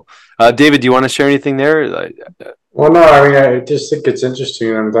helpful. David, do you want to share anything there? Well, no, I mean, I just think it's interesting,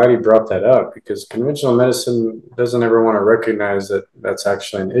 and I'm glad you brought that up because conventional medicine doesn't ever want to recognize that that's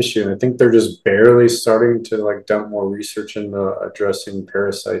actually an issue. And I think they're just barely starting to like dump more research into addressing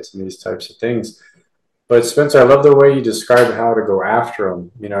parasites and these types of things. But Spencer, I love the way you describe how to go after them.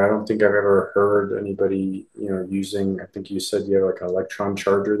 I don't think I've ever heard anybody, using, I think you said you have like an electron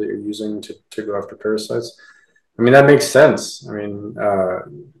charger that you're using to go after parasites. I mean, that makes sense. I mean,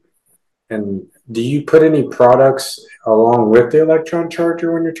 and do you put any products along with the electron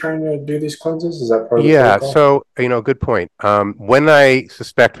charger when you're trying to do these cleanses? Is that part of the Yeah, protocol? so good point. When I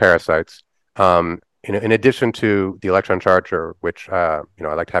suspect parasites, in addition to the electron charger, which I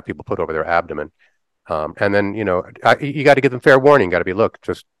like to have people put over their abdomen, and then you got to give them fair warning. Got to be, look,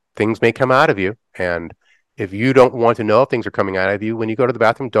 just things may come out of you, and if you don't want to know if things are coming out of you when you go to the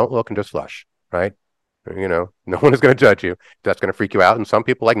bathroom, don't look and just flush, right? No one is going to judge you. That's going to freak you out. And some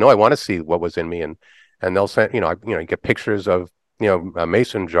people no, I want to see what was in me, and they'll send you get pictures of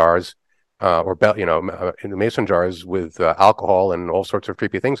mason jars or in the mason jars with alcohol and all sorts of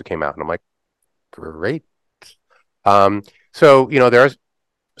creepy things that came out. And I'm like, great. So there's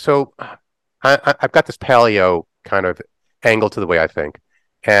so I've got this paleo kind of angle to the way I think,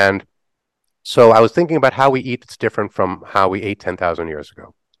 and so I was thinking about how we eat that's different from how we ate 10,000 years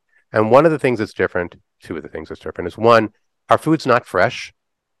ago. And one of the things that's different, two of the things that's different, is one, our food's not fresh,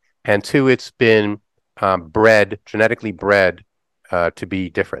 and two, it's been genetically bred to be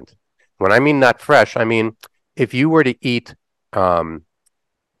different. When I mean not fresh, I mean if you were to eat oregano,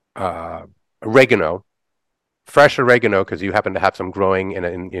 fresh oregano, because you happen to have some growing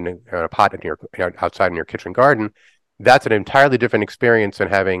in a pot outside in your kitchen garden, that's an entirely different experience than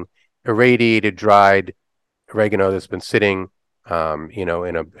having irradiated, dried oregano that's been sitting,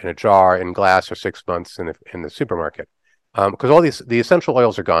 in a jar in glass for 6 months in the supermarket. Because all the essential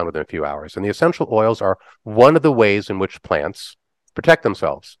oils are gone within a few hours, and the essential oils are one of the ways in which plants protect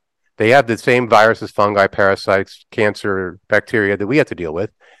themselves. They have the same viruses, fungi, parasites, cancer, bacteria that we have to deal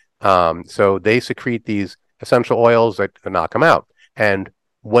with. So they secrete these essential oils that knock them out. And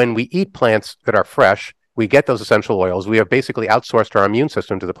when we eat plants that are fresh, we get those essential oils. We have basically outsourced our immune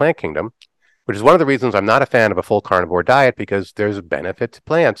system to the plant kingdom, which is one of the reasons I'm not a fan of a full carnivore diet, because there's a benefit to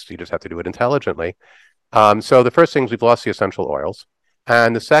plants. You just have to do it intelligently. So the first thing is we've lost the essential oils.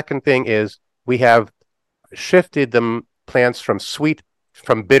 And the second thing is we have shifted the plants from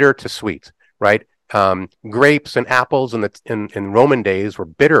bitter to sweet, right? Grapes and apples in Roman days were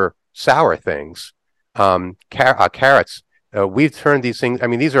bitter, sour things. Carrots, we've turned these things. I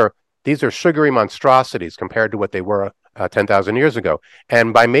mean, these are sugary monstrosities compared to what they were 10,000 years ago.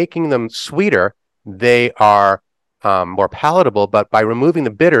 And by making them sweeter, they are more palatable. But by removing the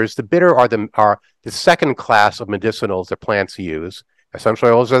bitters, the bitter are the second class of medicinals that plants use. Essential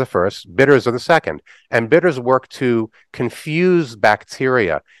oils are the first, bitters are the second. And bitters work to confuse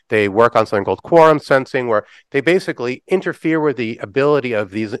bacteria. They work on something called quorum sensing, where they basically interfere with the ability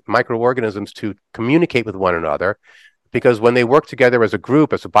of these microorganisms to communicate with one another. Because when they work together as a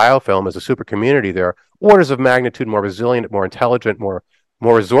group, as a biofilm, as a super community, they're orders of magnitude more resilient, more intelligent, more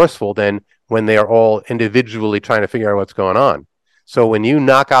resourceful than when they are all individually trying to figure out what's going on. So when you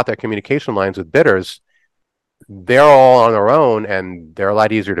knock out their communication lines with bitters, they're all on their own and they're a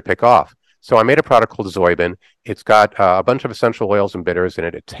lot easier to pick off. So I made a product called Zoibin. It's got a bunch of essential oils and bitters in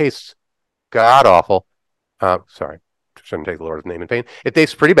it. It tastes god awful. Sorry, shouldn't take the Lord's name in vain. It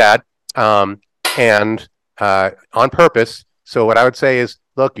tastes pretty bad, and on purpose. So what I would say is,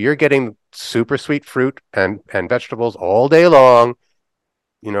 look, you're getting super sweet fruit and vegetables all day long.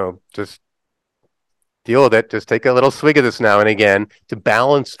 Just deal with it. Just take a little swig of this now and again to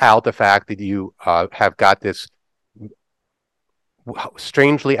balance out the fact that you have got this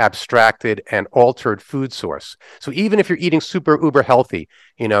strangely abstracted and altered food source. So even if you're eating super uber healthy,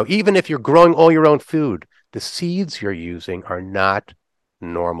 even if you're growing all your own food, the seeds you're using are not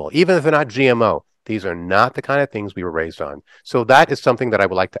normal. Even if they're not GMO, these are not the kind of things we were raised on. So that is something that I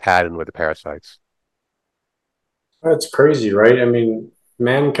would like to add in with the parasites. That's crazy, right? I mean,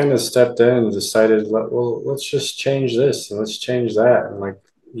 man kind of stepped in and decided, well, let's just change this and let's change that. And like,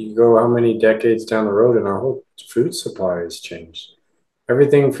 you go how many decades down the road and our whole food supply has changed.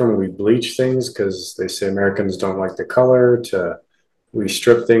 Everything from we bleach things because they say Americans don't like the color to we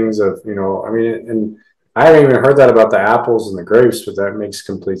strip things of, I mean, and I haven't even heard that about the apples and the grapes, but that makes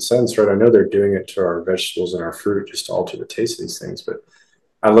complete sense, right? I know they're doing it to our vegetables and our fruit just to alter the taste of these things, but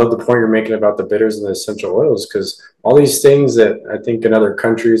I love the point you're making about the bitters and the essential oils because all these things that I think in other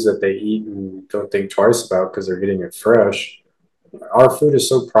countries that they eat and don't think twice about because they're getting it fresh. Our food is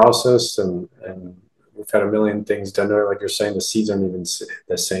so processed and we've had a million things done to it. Like you're saying, the seeds aren't even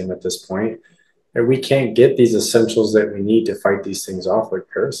the same at this point. And we can't get these essentials that we need to fight these things off like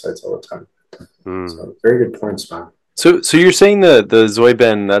parasites all the time. So very good points, man. So you're saying the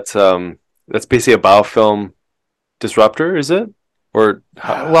Zoyben that's basically a biofilm disruptor, is it? Or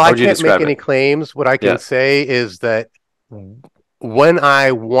well, I can't make any claims. What I can say is that when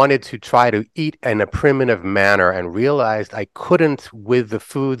I wanted to try to eat in a primitive manner and realized I couldn't with the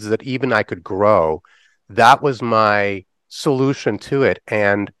foods that even I could grow, that was my solution to it.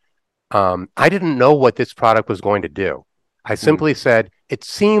 And I didn't know what this product was going to do. I simply said, it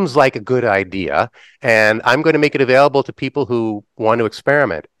seems like a good idea, and I'm going to make it available to people who want to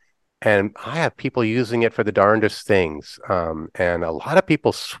experiment. And I have people using it for the darndest things. And a lot of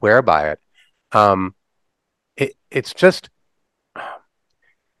people swear by it. It's just,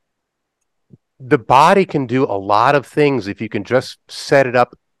 the body can do a lot of things if you can just set it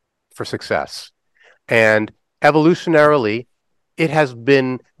up for success. And evolutionarily,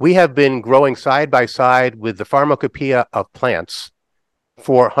 we have been growing side by side with the pharmacopoeia of plants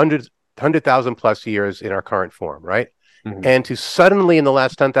for 100,000 plus years in our current form, right? Mm-hmm. And to suddenly in the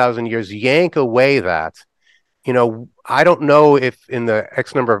last 10,000 years yank away that, I don't know if in the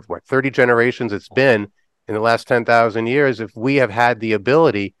X number of 30 generations it's been in the last 10,000 years, if we have had the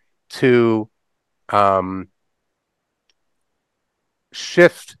ability to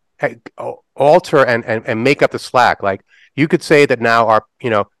shift, alter and make up the slack. Like you could say that now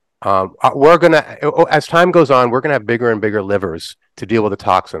we're going to, as time goes on, we're going to have bigger and bigger livers to deal with the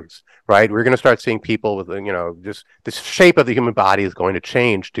toxins, right? We're going to start seeing people with, just the shape of the human body is going to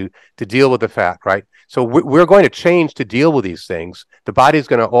change to deal with the fat, right? So we're going to change to deal with these things. The body's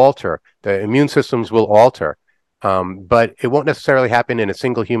going to alter. The immune systems will alter, but it won't necessarily happen in a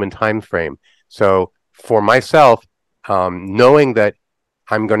single human time frame. So for myself, knowing that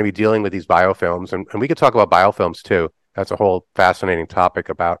I'm going to be dealing with these biofilms, and we could talk about biofilms too. That's a whole fascinating topic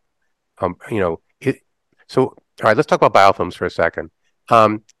about, So, all right, let's talk about biofilms for a second.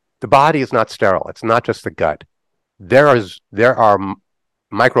 The body is not sterile. It's not just the gut. There are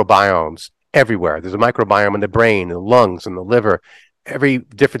microbiomes everywhere. There's a microbiome in the brain, the lungs, and the liver. Every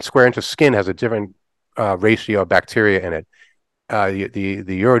different square inch of skin has a different ratio of bacteria in it. The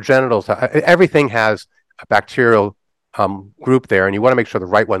urogenitals, everything has a bacterial group there, and you want to make sure the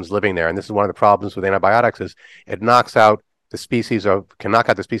right one's living there. And this is one of the problems with antibiotics is it can knock out the species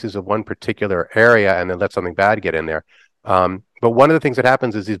of one particular area and then let something bad get in there. But one of the things that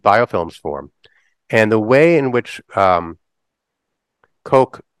happens is these biofilms form. And the way in which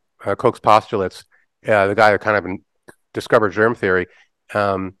Koch's postulates, the guy that kind of discovered germ theory,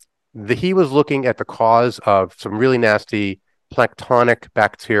 he was looking at the cause of some really nasty planktonic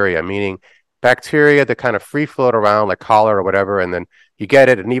bacteria, meaning bacteria that kind of free float around like cholera or whatever, and then you get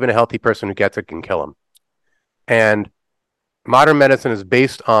it, and even a healthy person who gets it can kill them. And modern medicine is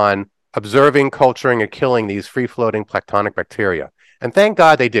based on observing, culturing, and killing these free-floating planktonic bacteria. And thank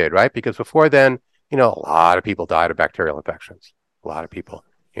God they did, right? Because before then, a lot of people died of bacterial infections. A lot of people,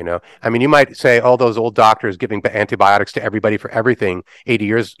 I mean, you might say all those old doctors giving antibiotics to everybody for everything 80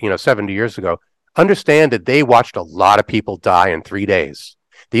 years, 70 years ago. Understand that they watched a lot of people die in 3 days.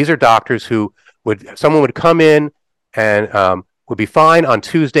 These are doctors who someone would come in and would be fine on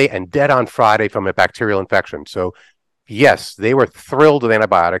Tuesday and dead on Friday from a bacterial infection. So yes, they were thrilled with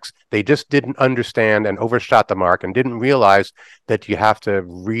antibiotics. They just didn't understand and overshot the mark and didn't realize that you have to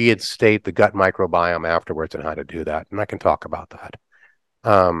reinstate the gut microbiome afterwards and how to do that. And I can talk about that.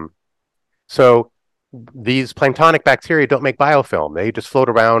 So these planktonic bacteria don't make biofilm. They just float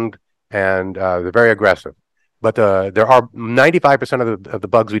around and they're very aggressive. But there are 95% of the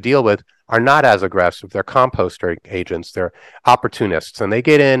bugs we deal with are not as aggressive. They're composter agents. They're opportunists. And they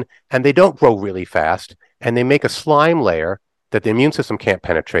get in and they don't grow really fast. And they make a slime layer that the immune system can't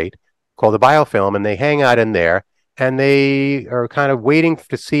penetrate called the biofilm. And they hang out in there. And they are kind of waiting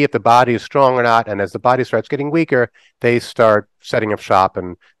to see if the body is strong or not. And as the body starts getting weaker, they start setting up shop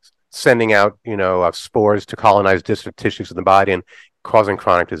and sending out, spores to colonize distant tissues of the body and causing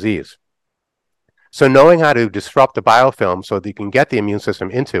chronic disease. So knowing how to disrupt the biofilm so that you can get the immune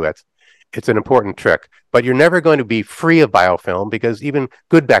system into it, it's an important trick. But you're never going to be free of biofilm because even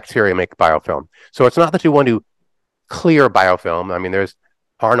good bacteria make biofilm. So it's not that you want to clear biofilm. I mean, there's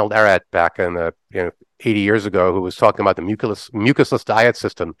Arnold Ehret back in the 80 years ago who was talking about the mucusless diet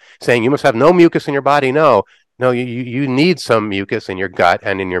system, saying you must have no mucus in your body. No, you need some mucus in your gut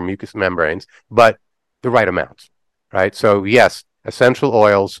and in your mucous membranes, but the right amount, right? So yes, essential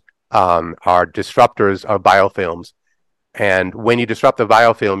oils are disruptors of biofilms. And when you disrupt the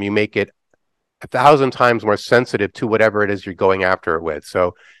biofilm, you make it 1,000 times more sensitive to whatever it is you're going after it with.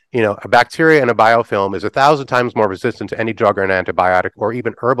 So, a bacteria in a biofilm is 1,000 times more resistant to any drug or an antibiotic or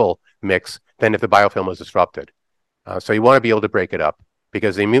even herbal mix than if the biofilm is disrupted. So you want to be able to break it up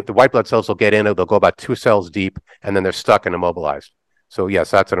because the white blood cells will get in, they'll go about 2 cells deep, and then they're stuck and immobilized. So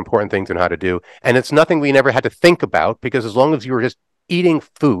yes, that's an important thing to know how to do. And it's nothing we never had to think about because as long as you were just eating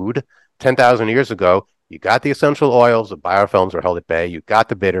food 10,000 years ago, you got the essential oils, the biofilms were held at bay, you got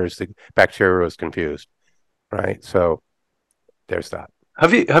the bitters, the bacteria was confused, right? So there's that.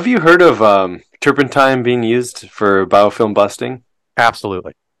 Have you heard of turpentine being used for biofilm busting?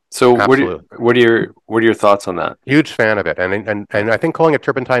 Absolutely. So what are your thoughts on that? Huge fan of it, and I think calling it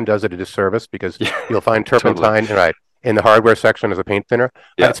turpentine does it a disservice because you'll find turpentine totally. In the hardware section as a paint thinner.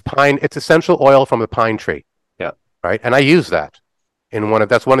 Yeah. It's pine. It's essential oil from the pine tree. Yeah. Right, and I use that.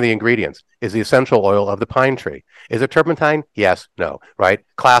 That's one of the ingredients is the essential oil of the pine tree. Is it turpentine? Yes, no, right?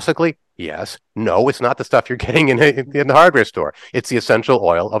 Classically, yes, no, it's not the stuff you're getting in the hardware store. It's the essential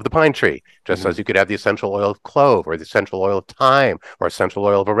oil of the pine tree, just as you could have the essential oil of clove or the essential oil of thyme or essential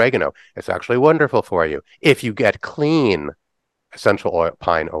oil of oregano. It's actually wonderful for you if you get clean essential oil,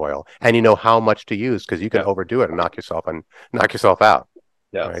 pine oil, and you know how much to use because you can overdo it and knock yourself out.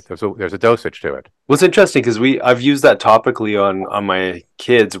 Yeah, right. There's a dosage to it. Well, it's interesting because I've used that topically on my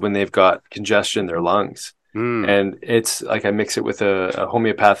kids when they've got congestion in their lungs, and it's like I mix it with a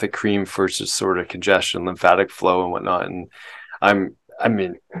homeopathic cream for just sort of congestion, lymphatic flow, and whatnot. And I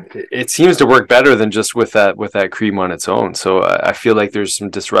mean, it seems to work better than just with that cream on its own. So I feel like there's some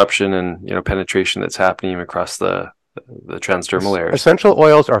disruption and penetration that's happening across the transdermal layers. Essential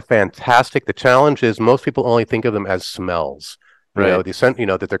oils are fantastic. The challenge is most people only think of them as smells. Right.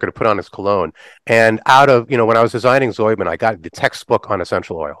 That they're going to put on as cologne. And out of, when I was designing Zoidman, I got the textbook on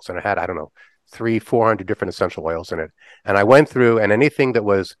essential oils and it had, 300-400 different essential oils in it. And I went through and anything that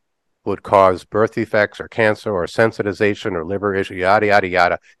would cause birth defects or cancer or sensitization or liver issue, yada, yada,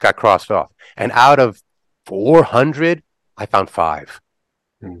 yada, got crossed off. And out of 400, I found 5.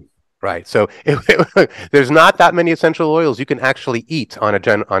 Right. So there's not that many essential oils you can actually eat on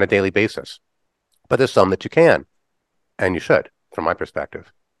a daily basis, but there's some that you can, and you should. From my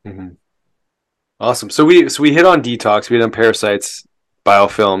perspective. Mm-hmm. Awesome. So we hit on detox, we hit on parasites,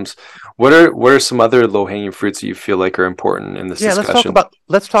 biofilms. What are some other low hanging fruits that you feel like are important in this discussion?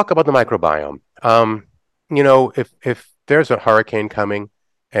 Let's talk about the microbiome. If there's a hurricane coming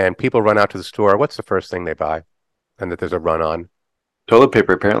and people run out to the store, what's the first thing they buy? And that there's a run on? Toilet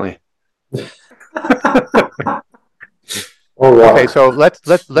paper, apparently. Okay, so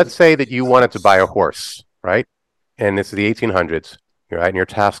let's say that you wanted to buy a horse, right? And it's the 1800s, right? And you're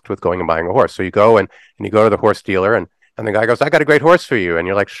tasked with going and buying a horse. So you go and you go to the horse dealer and the guy goes, I got a great horse for you. And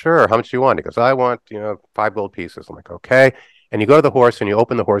you're like, sure, how much do you want? He goes, I want, 5 gold pieces. I'm like, okay. And you go to the horse and you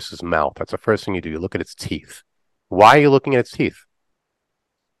open the horse's mouth. That's the first thing you do. You look at its teeth. Why are you looking at its teeth?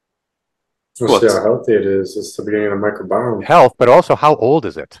 We'll see how healthy it is. It's the beginning of the microbiome. Health, but also how old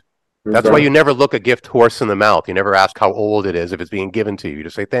is it? That's why you never look a gift horse in the mouth. You never ask how old it is if it's being given to you. You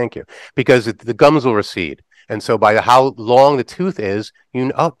just say thank you because the gums will recede. And so by how long the tooth is,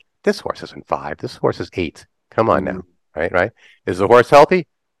 this horse isn't 5. This horse is 8. Come on now. Right? Is the horse healthy?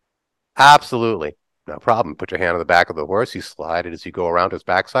 Absolutely. No problem. Put your hand on the back of the horse. You slide it as you go around its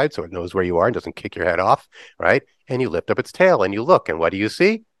backside so it knows where you are and doesn't kick your head off, right? And you lift up its tail and you look, and what do you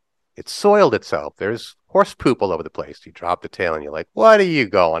see? It's soiled itself. There's horse poop all over the place. You drop the tail and you're like, what are you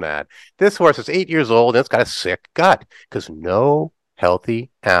going at? This horse is 8 years old and it's got a sick gut, because no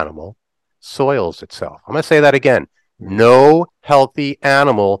healthy animal soils itself. I'm going to say that again. No healthy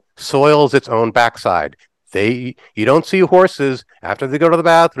animal soils its own backside. You don't see horses after they go to the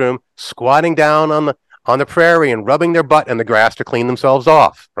bathroom squatting down on the prairie and rubbing their butt in the grass to clean themselves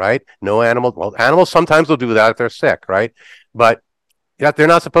off, right? No animal. Well, animals sometimes will do that if they're sick, right? But they're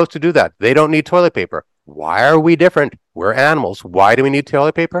not supposed to do that. They don't need toilet paper. Why are we different? We're animals. Why do we need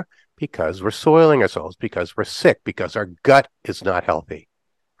toilet paper? Because we're soiling ourselves, because we're sick, because our gut is not healthy,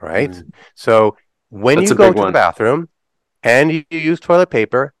 right? So when That's you go to the bathroom and you use toilet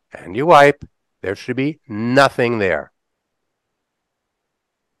paper and you wipe, there should be nothing there.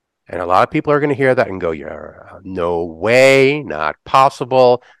 And a lot of people are going to hear that and go, yeah, no way, not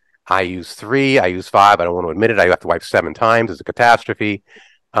possible. I use 3, I use 5. I don't want to admit it. I have to wipe 7 times. It's a catastrophe.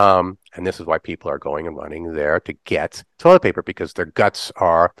 And this is why people are going and running there to get toilet paper, because their guts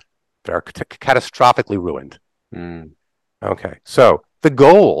are catastrophically ruined. Okay. So the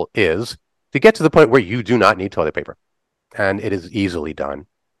goal is to get to the point where you do not need toilet paper. And it is easily done.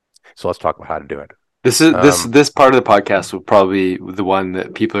 So let's talk about how to do it. This part of the podcast will probably be the one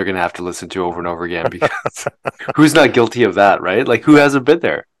that people are going to have to listen to over and over again, because who's not guilty of that, right? Like, who hasn't been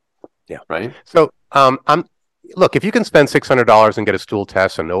there? Yeah. Right. So, look, if you can spend $600 and get a stool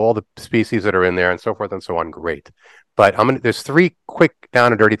test and know all the species that are in there and so forth and so on, great. But there's 3 quick,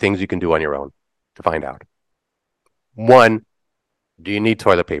 down and dirty things you can do on your own to find out. 1, do you need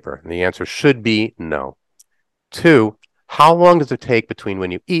toilet paper? And the answer should be no. 2, how long does it take between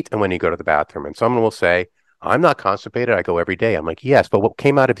when you eat and when you go to the bathroom? And someone will say, I'm not constipated. I go every day. I'm like, yes, but what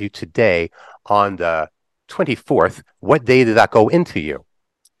came out of you today on the 24th, what day did that go into you?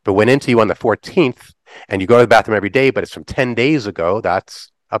 If it went into you on the 14th and you go to the bathroom every day, but it's from 10 days ago,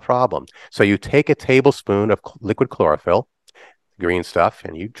 that's a problem. So you take a tablespoon of liquid chlorophyll, green stuff,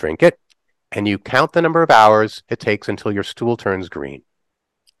 and you drink it, and you count the number of hours it takes until your stool turns green.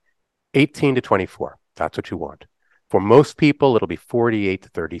 18 to 24. That's what you want. For most people, it'll be 48 to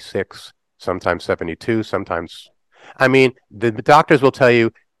 36, sometimes 72, sometimes. The doctors will tell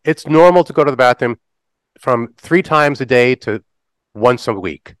you it's normal to go to the bathroom from 3 times a day to once a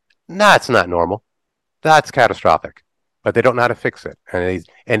week. That's not normal. That's catastrophic. But they don't know how to fix it. All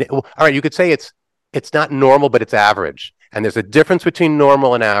right, you could say it's not normal, but it's average. And there's a difference between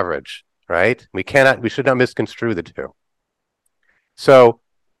normal and average, right? We should not misconstrue the two. So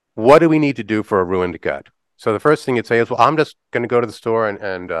what do we need to do for a ruined gut? So the first thing you'd say is, well, I'm just going to go to the store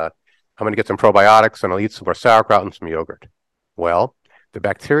and I'm going to get some probiotics and I'll eat some more sauerkraut and some yogurt. Well, the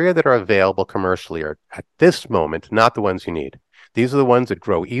bacteria that are available commercially are at this moment not the ones you need. These are the ones that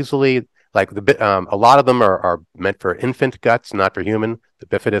grow easily. Like a lot of them are meant for infant guts, not for human. The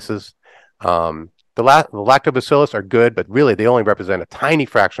bifiduses, the lactobacillus are good, but really they only represent a tiny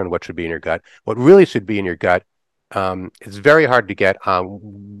fraction of what should be in your gut. What really should be in your gut, it's very hard to get.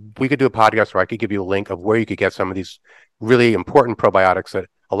 We could do a podcast where I could give you a link of where you could get some of these really important probiotics that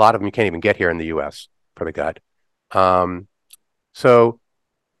a lot of them you can't even get here in the U.S. for the gut. So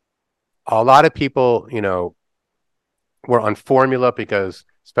a lot of people, were on formula because,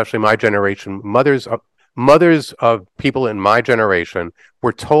 especially my generation, mothers of people in my generation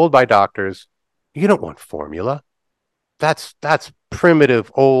were told by doctors, you don't want formula. That's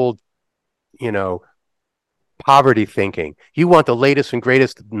primitive, old, poverty thinking. You want the latest and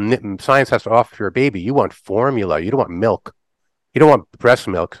greatest science has to offer your baby. You want formula. You don't want milk. You don't want breast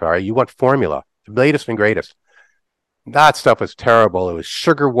milk, sorry. You want formula, the latest and greatest. That stuff was terrible. It was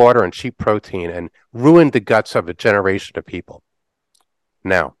sugar, water, and cheap protein, and ruined the guts of a generation of people.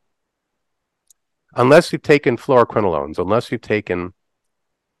 Now, unless you've taken fluoroquinolones, unless you've taken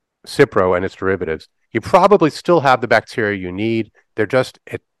Cipro and its derivatives, you probably still have the bacteria you need. They're just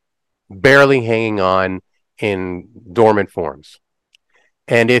barely hanging on in dormant forms.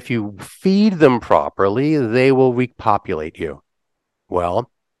 And if you feed them properly, they will repopulate you.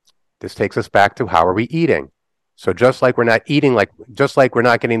 Well, this takes us back to how are we eating? So just like we're not eating, just like we're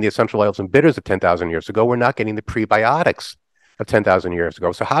not getting the essential oils and bitters of 10,000 years ago, we're not getting the prebiotics of 10,000 years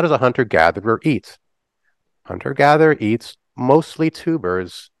ago. So how does a hunter-gatherer eat? Hunter-gatherer eats mostly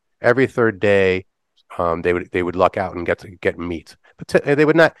tubers. Every third day, they would luck out and get meat. But they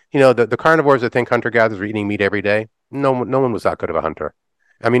would not, the carnivores that think hunter-gatherers are eating meat every day. No one was that good of a hunter.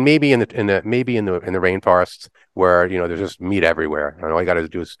 Maybe in the rainforests where there's just meat everywhere, and all you got to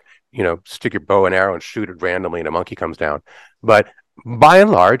do is stick your bow and arrow and shoot it randomly, and a monkey comes down. But by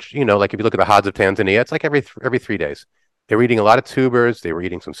and large, like if you look at the Hads of Tanzania, it's like every 3 days. They were eating a lot of tubers. They were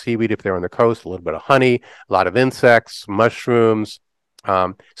eating some seaweed if they're on the coast, a little bit of honey, a lot of insects, mushrooms.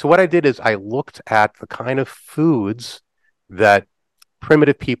 So what I did is I looked at the kind of foods that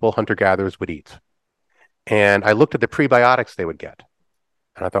primitive people, hunter-gatherers, would eat. And I looked at the prebiotics they would get.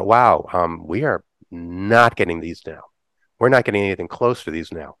 And I thought, wow, we are not getting these now. We're not getting anything close to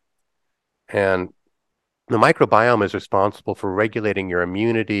these now. And the microbiome is responsible for regulating your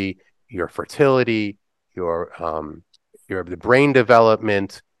immunity, your fertility, your the brain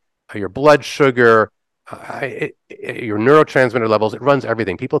development, your blood sugar, your neurotransmitter levels. It runs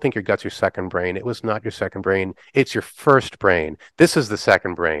everything. People think your gut's your second brain. It was not your second brain. It's your first brain. This is the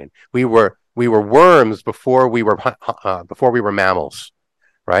second brain. We were worms before we were mammals,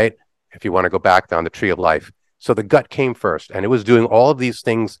 right? If you want to go back down the tree of life. So the gut came first, and it was doing all of these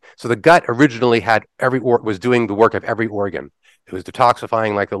things. So the gut originally had was doing the work of every organ. It was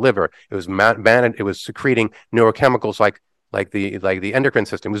detoxifying like the liver. It was it was secreting neurochemicals like the endocrine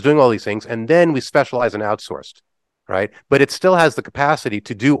system. It was doing all these things, and then we specialized and outsourced, right? But it still has the capacity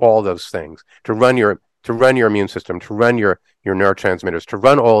to do all those things, to run your immune system, to run your neurotransmitters, to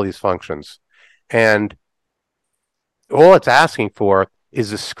run all these functions, and all it's asking for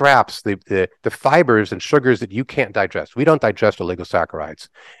is the scraps, the fibers and sugars that you can't digest. We don't digest oligosaccharides.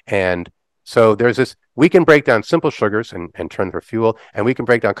 And so there's this, we can break down simple sugars and turn them for fuel, and we can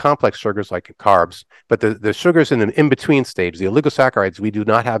break down complex sugars like carbs. But the sugars in the in-between stage, the oligosaccharides, we do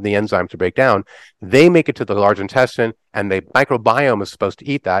not have the enzyme to break down. They make it to the large intestine, and the microbiome is supposed to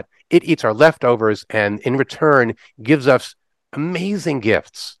eat that. It eats our leftovers, and in return gives us amazing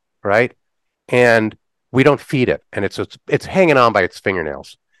gifts, right? And we don't feed it, and it's hanging on by its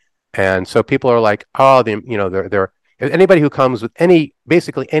fingernails. And so people are like, oh, they're anybody who comes with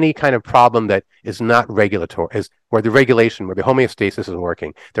basically any kind of problem that is not regulatory, is where the homeostasis isn't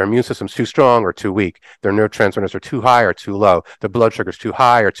working, their immune system's too strong or too weak, their neurotransmitters are too high or too low, their blood sugar's too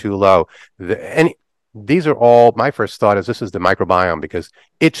high or too low. These are all, my first thought is this is the microbiome, because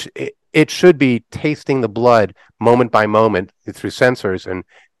it should be tasting the blood moment by moment through sensors and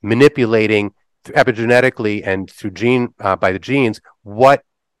manipulating epigenetically and through by the genes what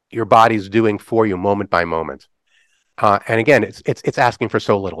your body's doing for you moment by moment. And again, it's asking for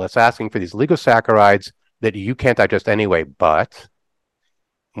so little. It's asking for these oligosaccharides that you can't digest anyway, but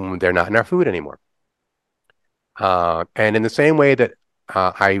they're not in our food anymore. And in the same way that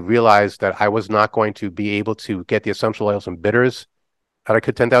I realized that I was not going to be able to get the essential oils and bitters that I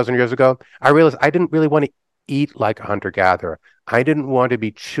could 10,000 years ago, I realized I didn't really want to eat like a hunter-gatherer. I didn't want to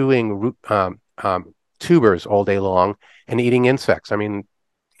be chewing tubers all day long and eating insects. I mean,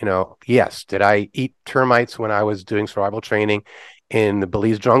 yes, did I eat termites when I was doing survival training in the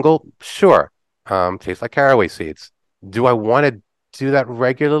Belize jungle? Sure. Tastes like caraway seeds. Do I want to do that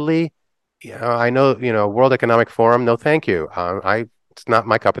regularly? I know, World Economic Forum, no thank you. It's not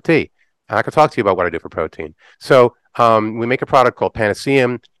my cup of tea. I could talk to you about what I do for protein. So we make a product called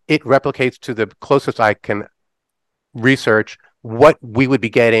Panaceum. It replicates to the closest I can research what we would be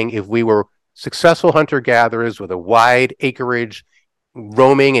getting if we were successful hunter-gatherers with a wide acreage,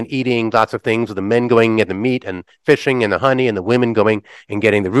 roaming and eating lots of things, with the men going and the meat and fishing and the honey, and the women going and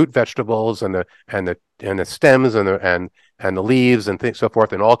getting the root vegetables and the stems and the leaves and things so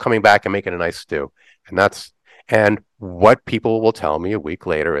forth, and all coming back and making a nice stew. And what people will tell me a week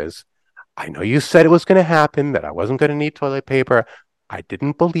later is, I know you said it was going to happen, that I wasn't going to need toilet paper. I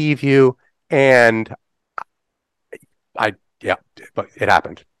didn't believe you, and yeah, but it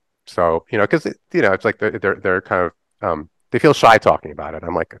happened. So because it's like they're kind of they feel shy talking about it.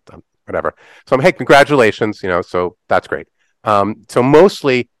 I'm like, whatever. So hey, congratulations, so that's great. So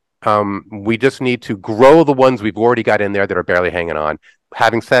mostly we just need to grow the ones we've already got in there that are barely hanging on.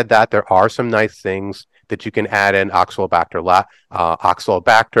 Having said that, there are some nice things that you can add in.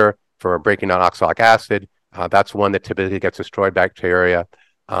 Oxalobacter for breaking down oxalic acid. That's one that typically gets destroyed bacteria.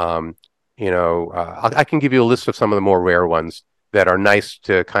 I can give you a list of some of the more rare ones that are nice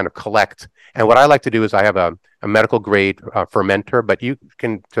to kind of collect. And what I like to do is I have a medical grade fermenter, but you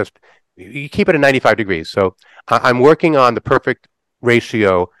keep it at 95 degrees. So I'm working on the perfect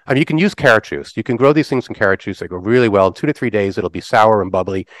ratio. I mean, you can use carrot juice. You can grow these things in carrot juice. They go really well. In 2 to 3 days, it'll be sour and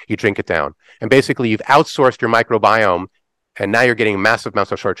bubbly. You drink it down. And basically, you've outsourced your microbiome, and now you're getting massive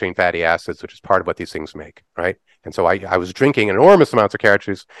amounts of short chain fatty acids, which is part of what these things make, right? And so I was drinking enormous amounts of carrot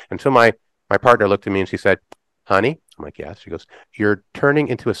juice until my partner looked at me and she said, honey, I'm like, yes. She goes, you're turning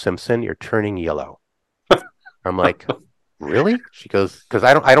into a Simpson. You're turning yellow. I'm like, really? She goes, because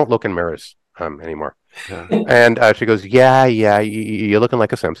I don't look in mirrors anymore. Yeah. And she goes, yeah, you're looking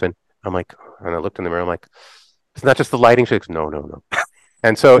like a Simpson. I'm like, and I looked in the mirror. I'm like, It's not just the lighting. She goes, no, no, no.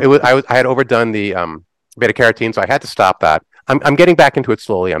 And so I had overdone the beta carotene, so I had to stop that. I'm getting back into it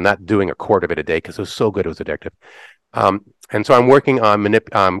slowly. I'm not doing a quart of it a day because it was so good, it was addictive. And so I'm working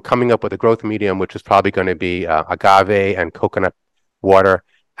on coming up with a growth medium, which is probably going to be agave and coconut water.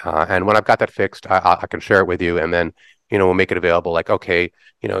 And when I've got that fixed, I can share it with you, and then we'll make it available. Like, okay,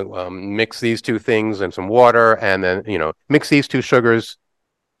 mix these two things and some water, and then mix these two sugars,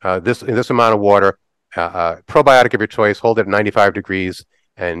 this amount of water, probiotic of your choice, hold it at 95 degrees,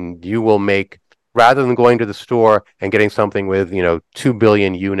 and you will make, rather than going to the store and getting something with 2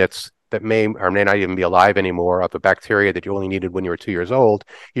 billion units that may or may not even be alive anymore of a bacteria that you only needed when you were 2 years old,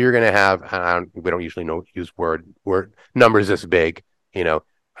 you're going to have, we don't usually use word numbers this big, a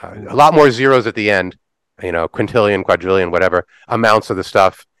lot more zeros at the end, quintillion, quadrillion, whatever amounts of the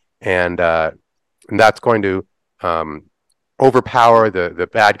stuff, and that's going to overpower the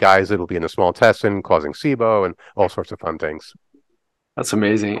bad guys that'll be in the small intestine, causing SIBO and all sorts of fun things. That's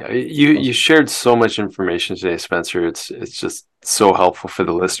amazing. You shared so much information today, Spencer. It's just so helpful for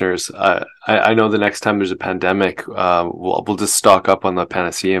the listeners. I know the next time there's a pandemic, we'll just stock up on the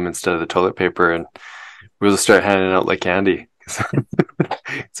Panaceum instead of the toilet paper, and we'll just start handing out like candy. So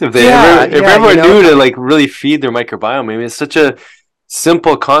if everyone knew to like really feed their microbiome, I mean, it's such a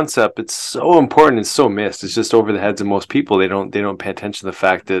simple concept. It's so important. It's so missed. It's just over the heads of most people. They don't pay attention to the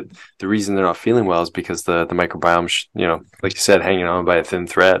fact that the reason they're not feeling well is because the microbiome, like you said, hanging on by a thin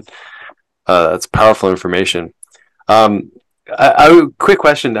thread. That's powerful information. Quick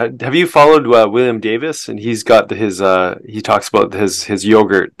question: have you followed William Davis? And he's got he talks about his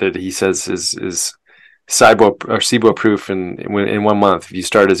yogurt that he says is SIBO or SIBO proof in 1 month if you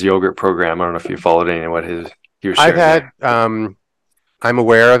start his yogurt program. I don't know if you followed any of what he was sharing. I've had I'm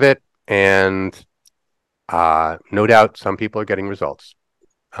aware of it, and no doubt some people are getting results.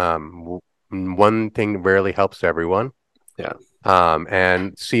 One thing rarely helps everyone. Yeah.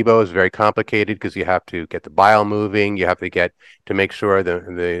 And SIBO is very complicated because you have to get the bile moving. You have to make sure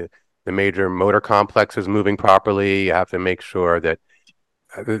the major motor complex is moving properly. You have to make sure that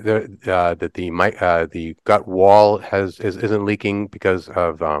the gut wall isn't leaking because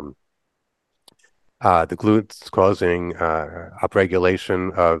of the glutes causing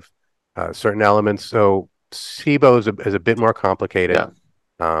upregulation of certain elements. So SIBO is a bit more complicated.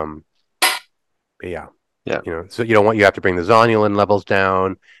 Yeah. Yeah. Yeah. So you have to bring the zonulin levels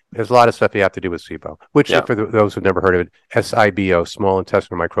down. There's a lot of stuff you have to do with SIBO, which for those who've never heard of it, SIBO, small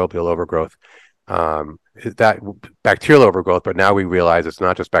intestinal microbial overgrowth. That bacterial overgrowth, but now we realize it's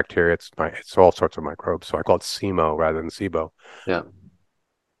not just bacteria, it's all sorts of microbes. So I call it SIMO rather than SIBO. Yeah.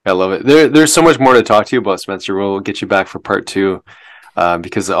 I love it. There's so much more to talk to you about, Spencer. We'll get you back for part two,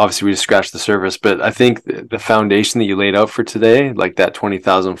 because obviously we just scratched the surface. But I think the foundation that you laid out for today, like that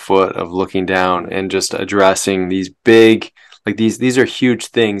 20,000 foot of looking down and just addressing these big, like these are huge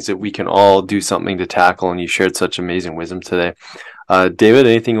things that we can all do something to tackle. And you shared such amazing wisdom today. David,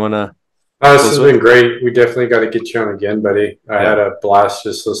 anything you want to? This has been great. We definitely got to get you on again, buddy. I had a blast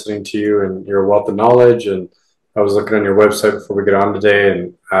just listening to you and your wealth of knowledge, and I was looking on your website before we got on today,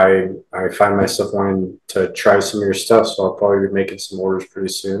 and I find myself wanting to try some of your stuff. So I'll probably be making some orders pretty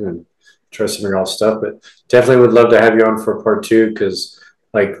soon and try some of your all stuff. But definitely would love to have you on for part two because,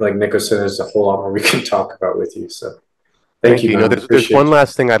 like Nico said, there's a whole lot more we can talk about with you. So thank you. Man. There's one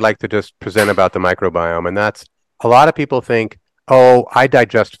last thing I'd like to just present about the microbiome, and that's a lot of people think, oh, I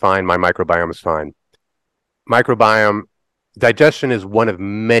digest fine, my microbiome is fine. Microbiome digestion is one of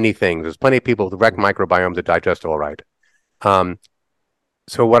many things. There's plenty of people with wreck microbiomes that digest all right.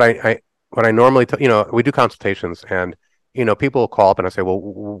 So what I normally we do consultations, and people will call up and I say, well,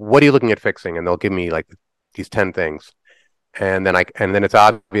 what are you looking at fixing? And they'll give me like these 10 things, and then it's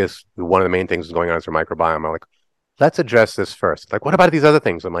obvious one of the main things is going on is your microbiome. I'm like, let's address this first. Like, what about these other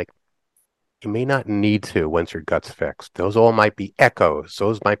things? I'm like, you may not need to once your gut's fixed. Those all might be echoes.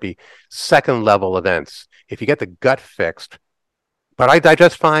 Those might be second level events. If you get the gut fixed, but I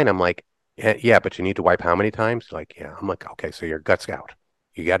digest fine. I'm like, yeah, but you need to wipe how many times? Like, yeah. I'm like, okay, so your gut's out.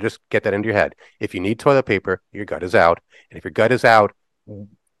 You got to just get that into your head. If you need toilet paper, your gut is out. And if your gut is out,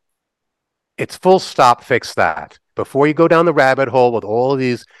 it's full stop, fix that. Before you go down the rabbit hole with all of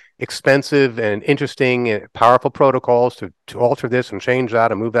these expensive and interesting and powerful protocols to alter this and change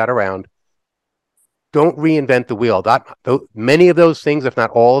that and move that around, don't reinvent the wheel. Many of those things, if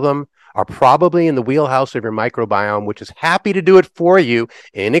not all of them, are probably in the wheelhouse of your microbiome, which is happy to do it for you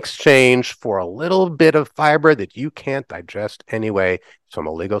in exchange for a little bit of fiber that you can't digest anyway, some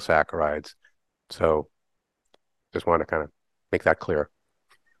oligosaccharides. So just want to kind of make that clear.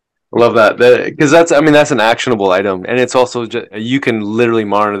 I love that because that's an actionable item, and it's also you can literally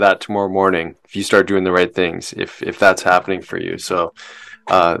monitor that tomorrow morning if you start doing the right things. If that's happening for you, so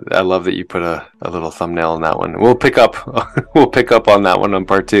I love that you put a little thumbnail on that one. We'll pick up on that one on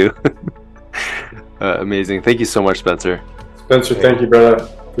part 2. Amazing, thank you so much, Spencer. Spencer, thank you, brother.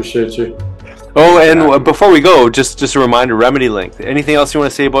 Appreciate you. Oh, and before we go, just a reminder: Remedy Link. Anything else you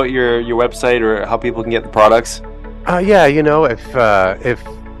want to say about your website or how people can get the products? Yeah, if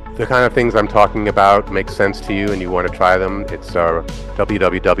the kind of things I'm talking about make sense to you and you want to try them, it's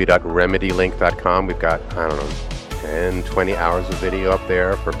www.remedylink.com. We've got, 10, 20 hours of video up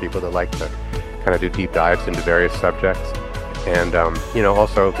there for people that like to kind of do deep dives into various subjects. And,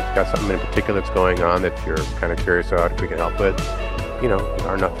 also if you've got something in particular that's going on that you're kind of curious about, if we can help with,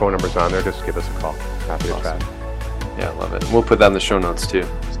 our phone number's on there. Just give us a call. Happy to chat. Yeah, I love it. We'll put that in the show notes too.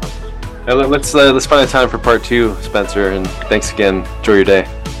 Let's find a time for part 2, Spencer, and thanks again. Enjoy your day.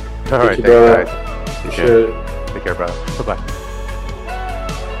 All right, thank you, guys. Take care, brother. Bye-bye.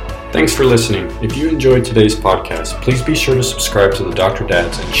 Thanks for listening. If you enjoyed today's podcast, please be sure to subscribe to the Dr.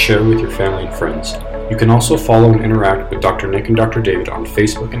 Dads and share with your family and friends. You can also follow and interact with Dr. Nick and Dr. David on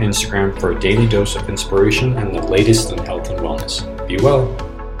Facebook and Instagram for a daily dose of inspiration and the latest in health and wellness. Be well.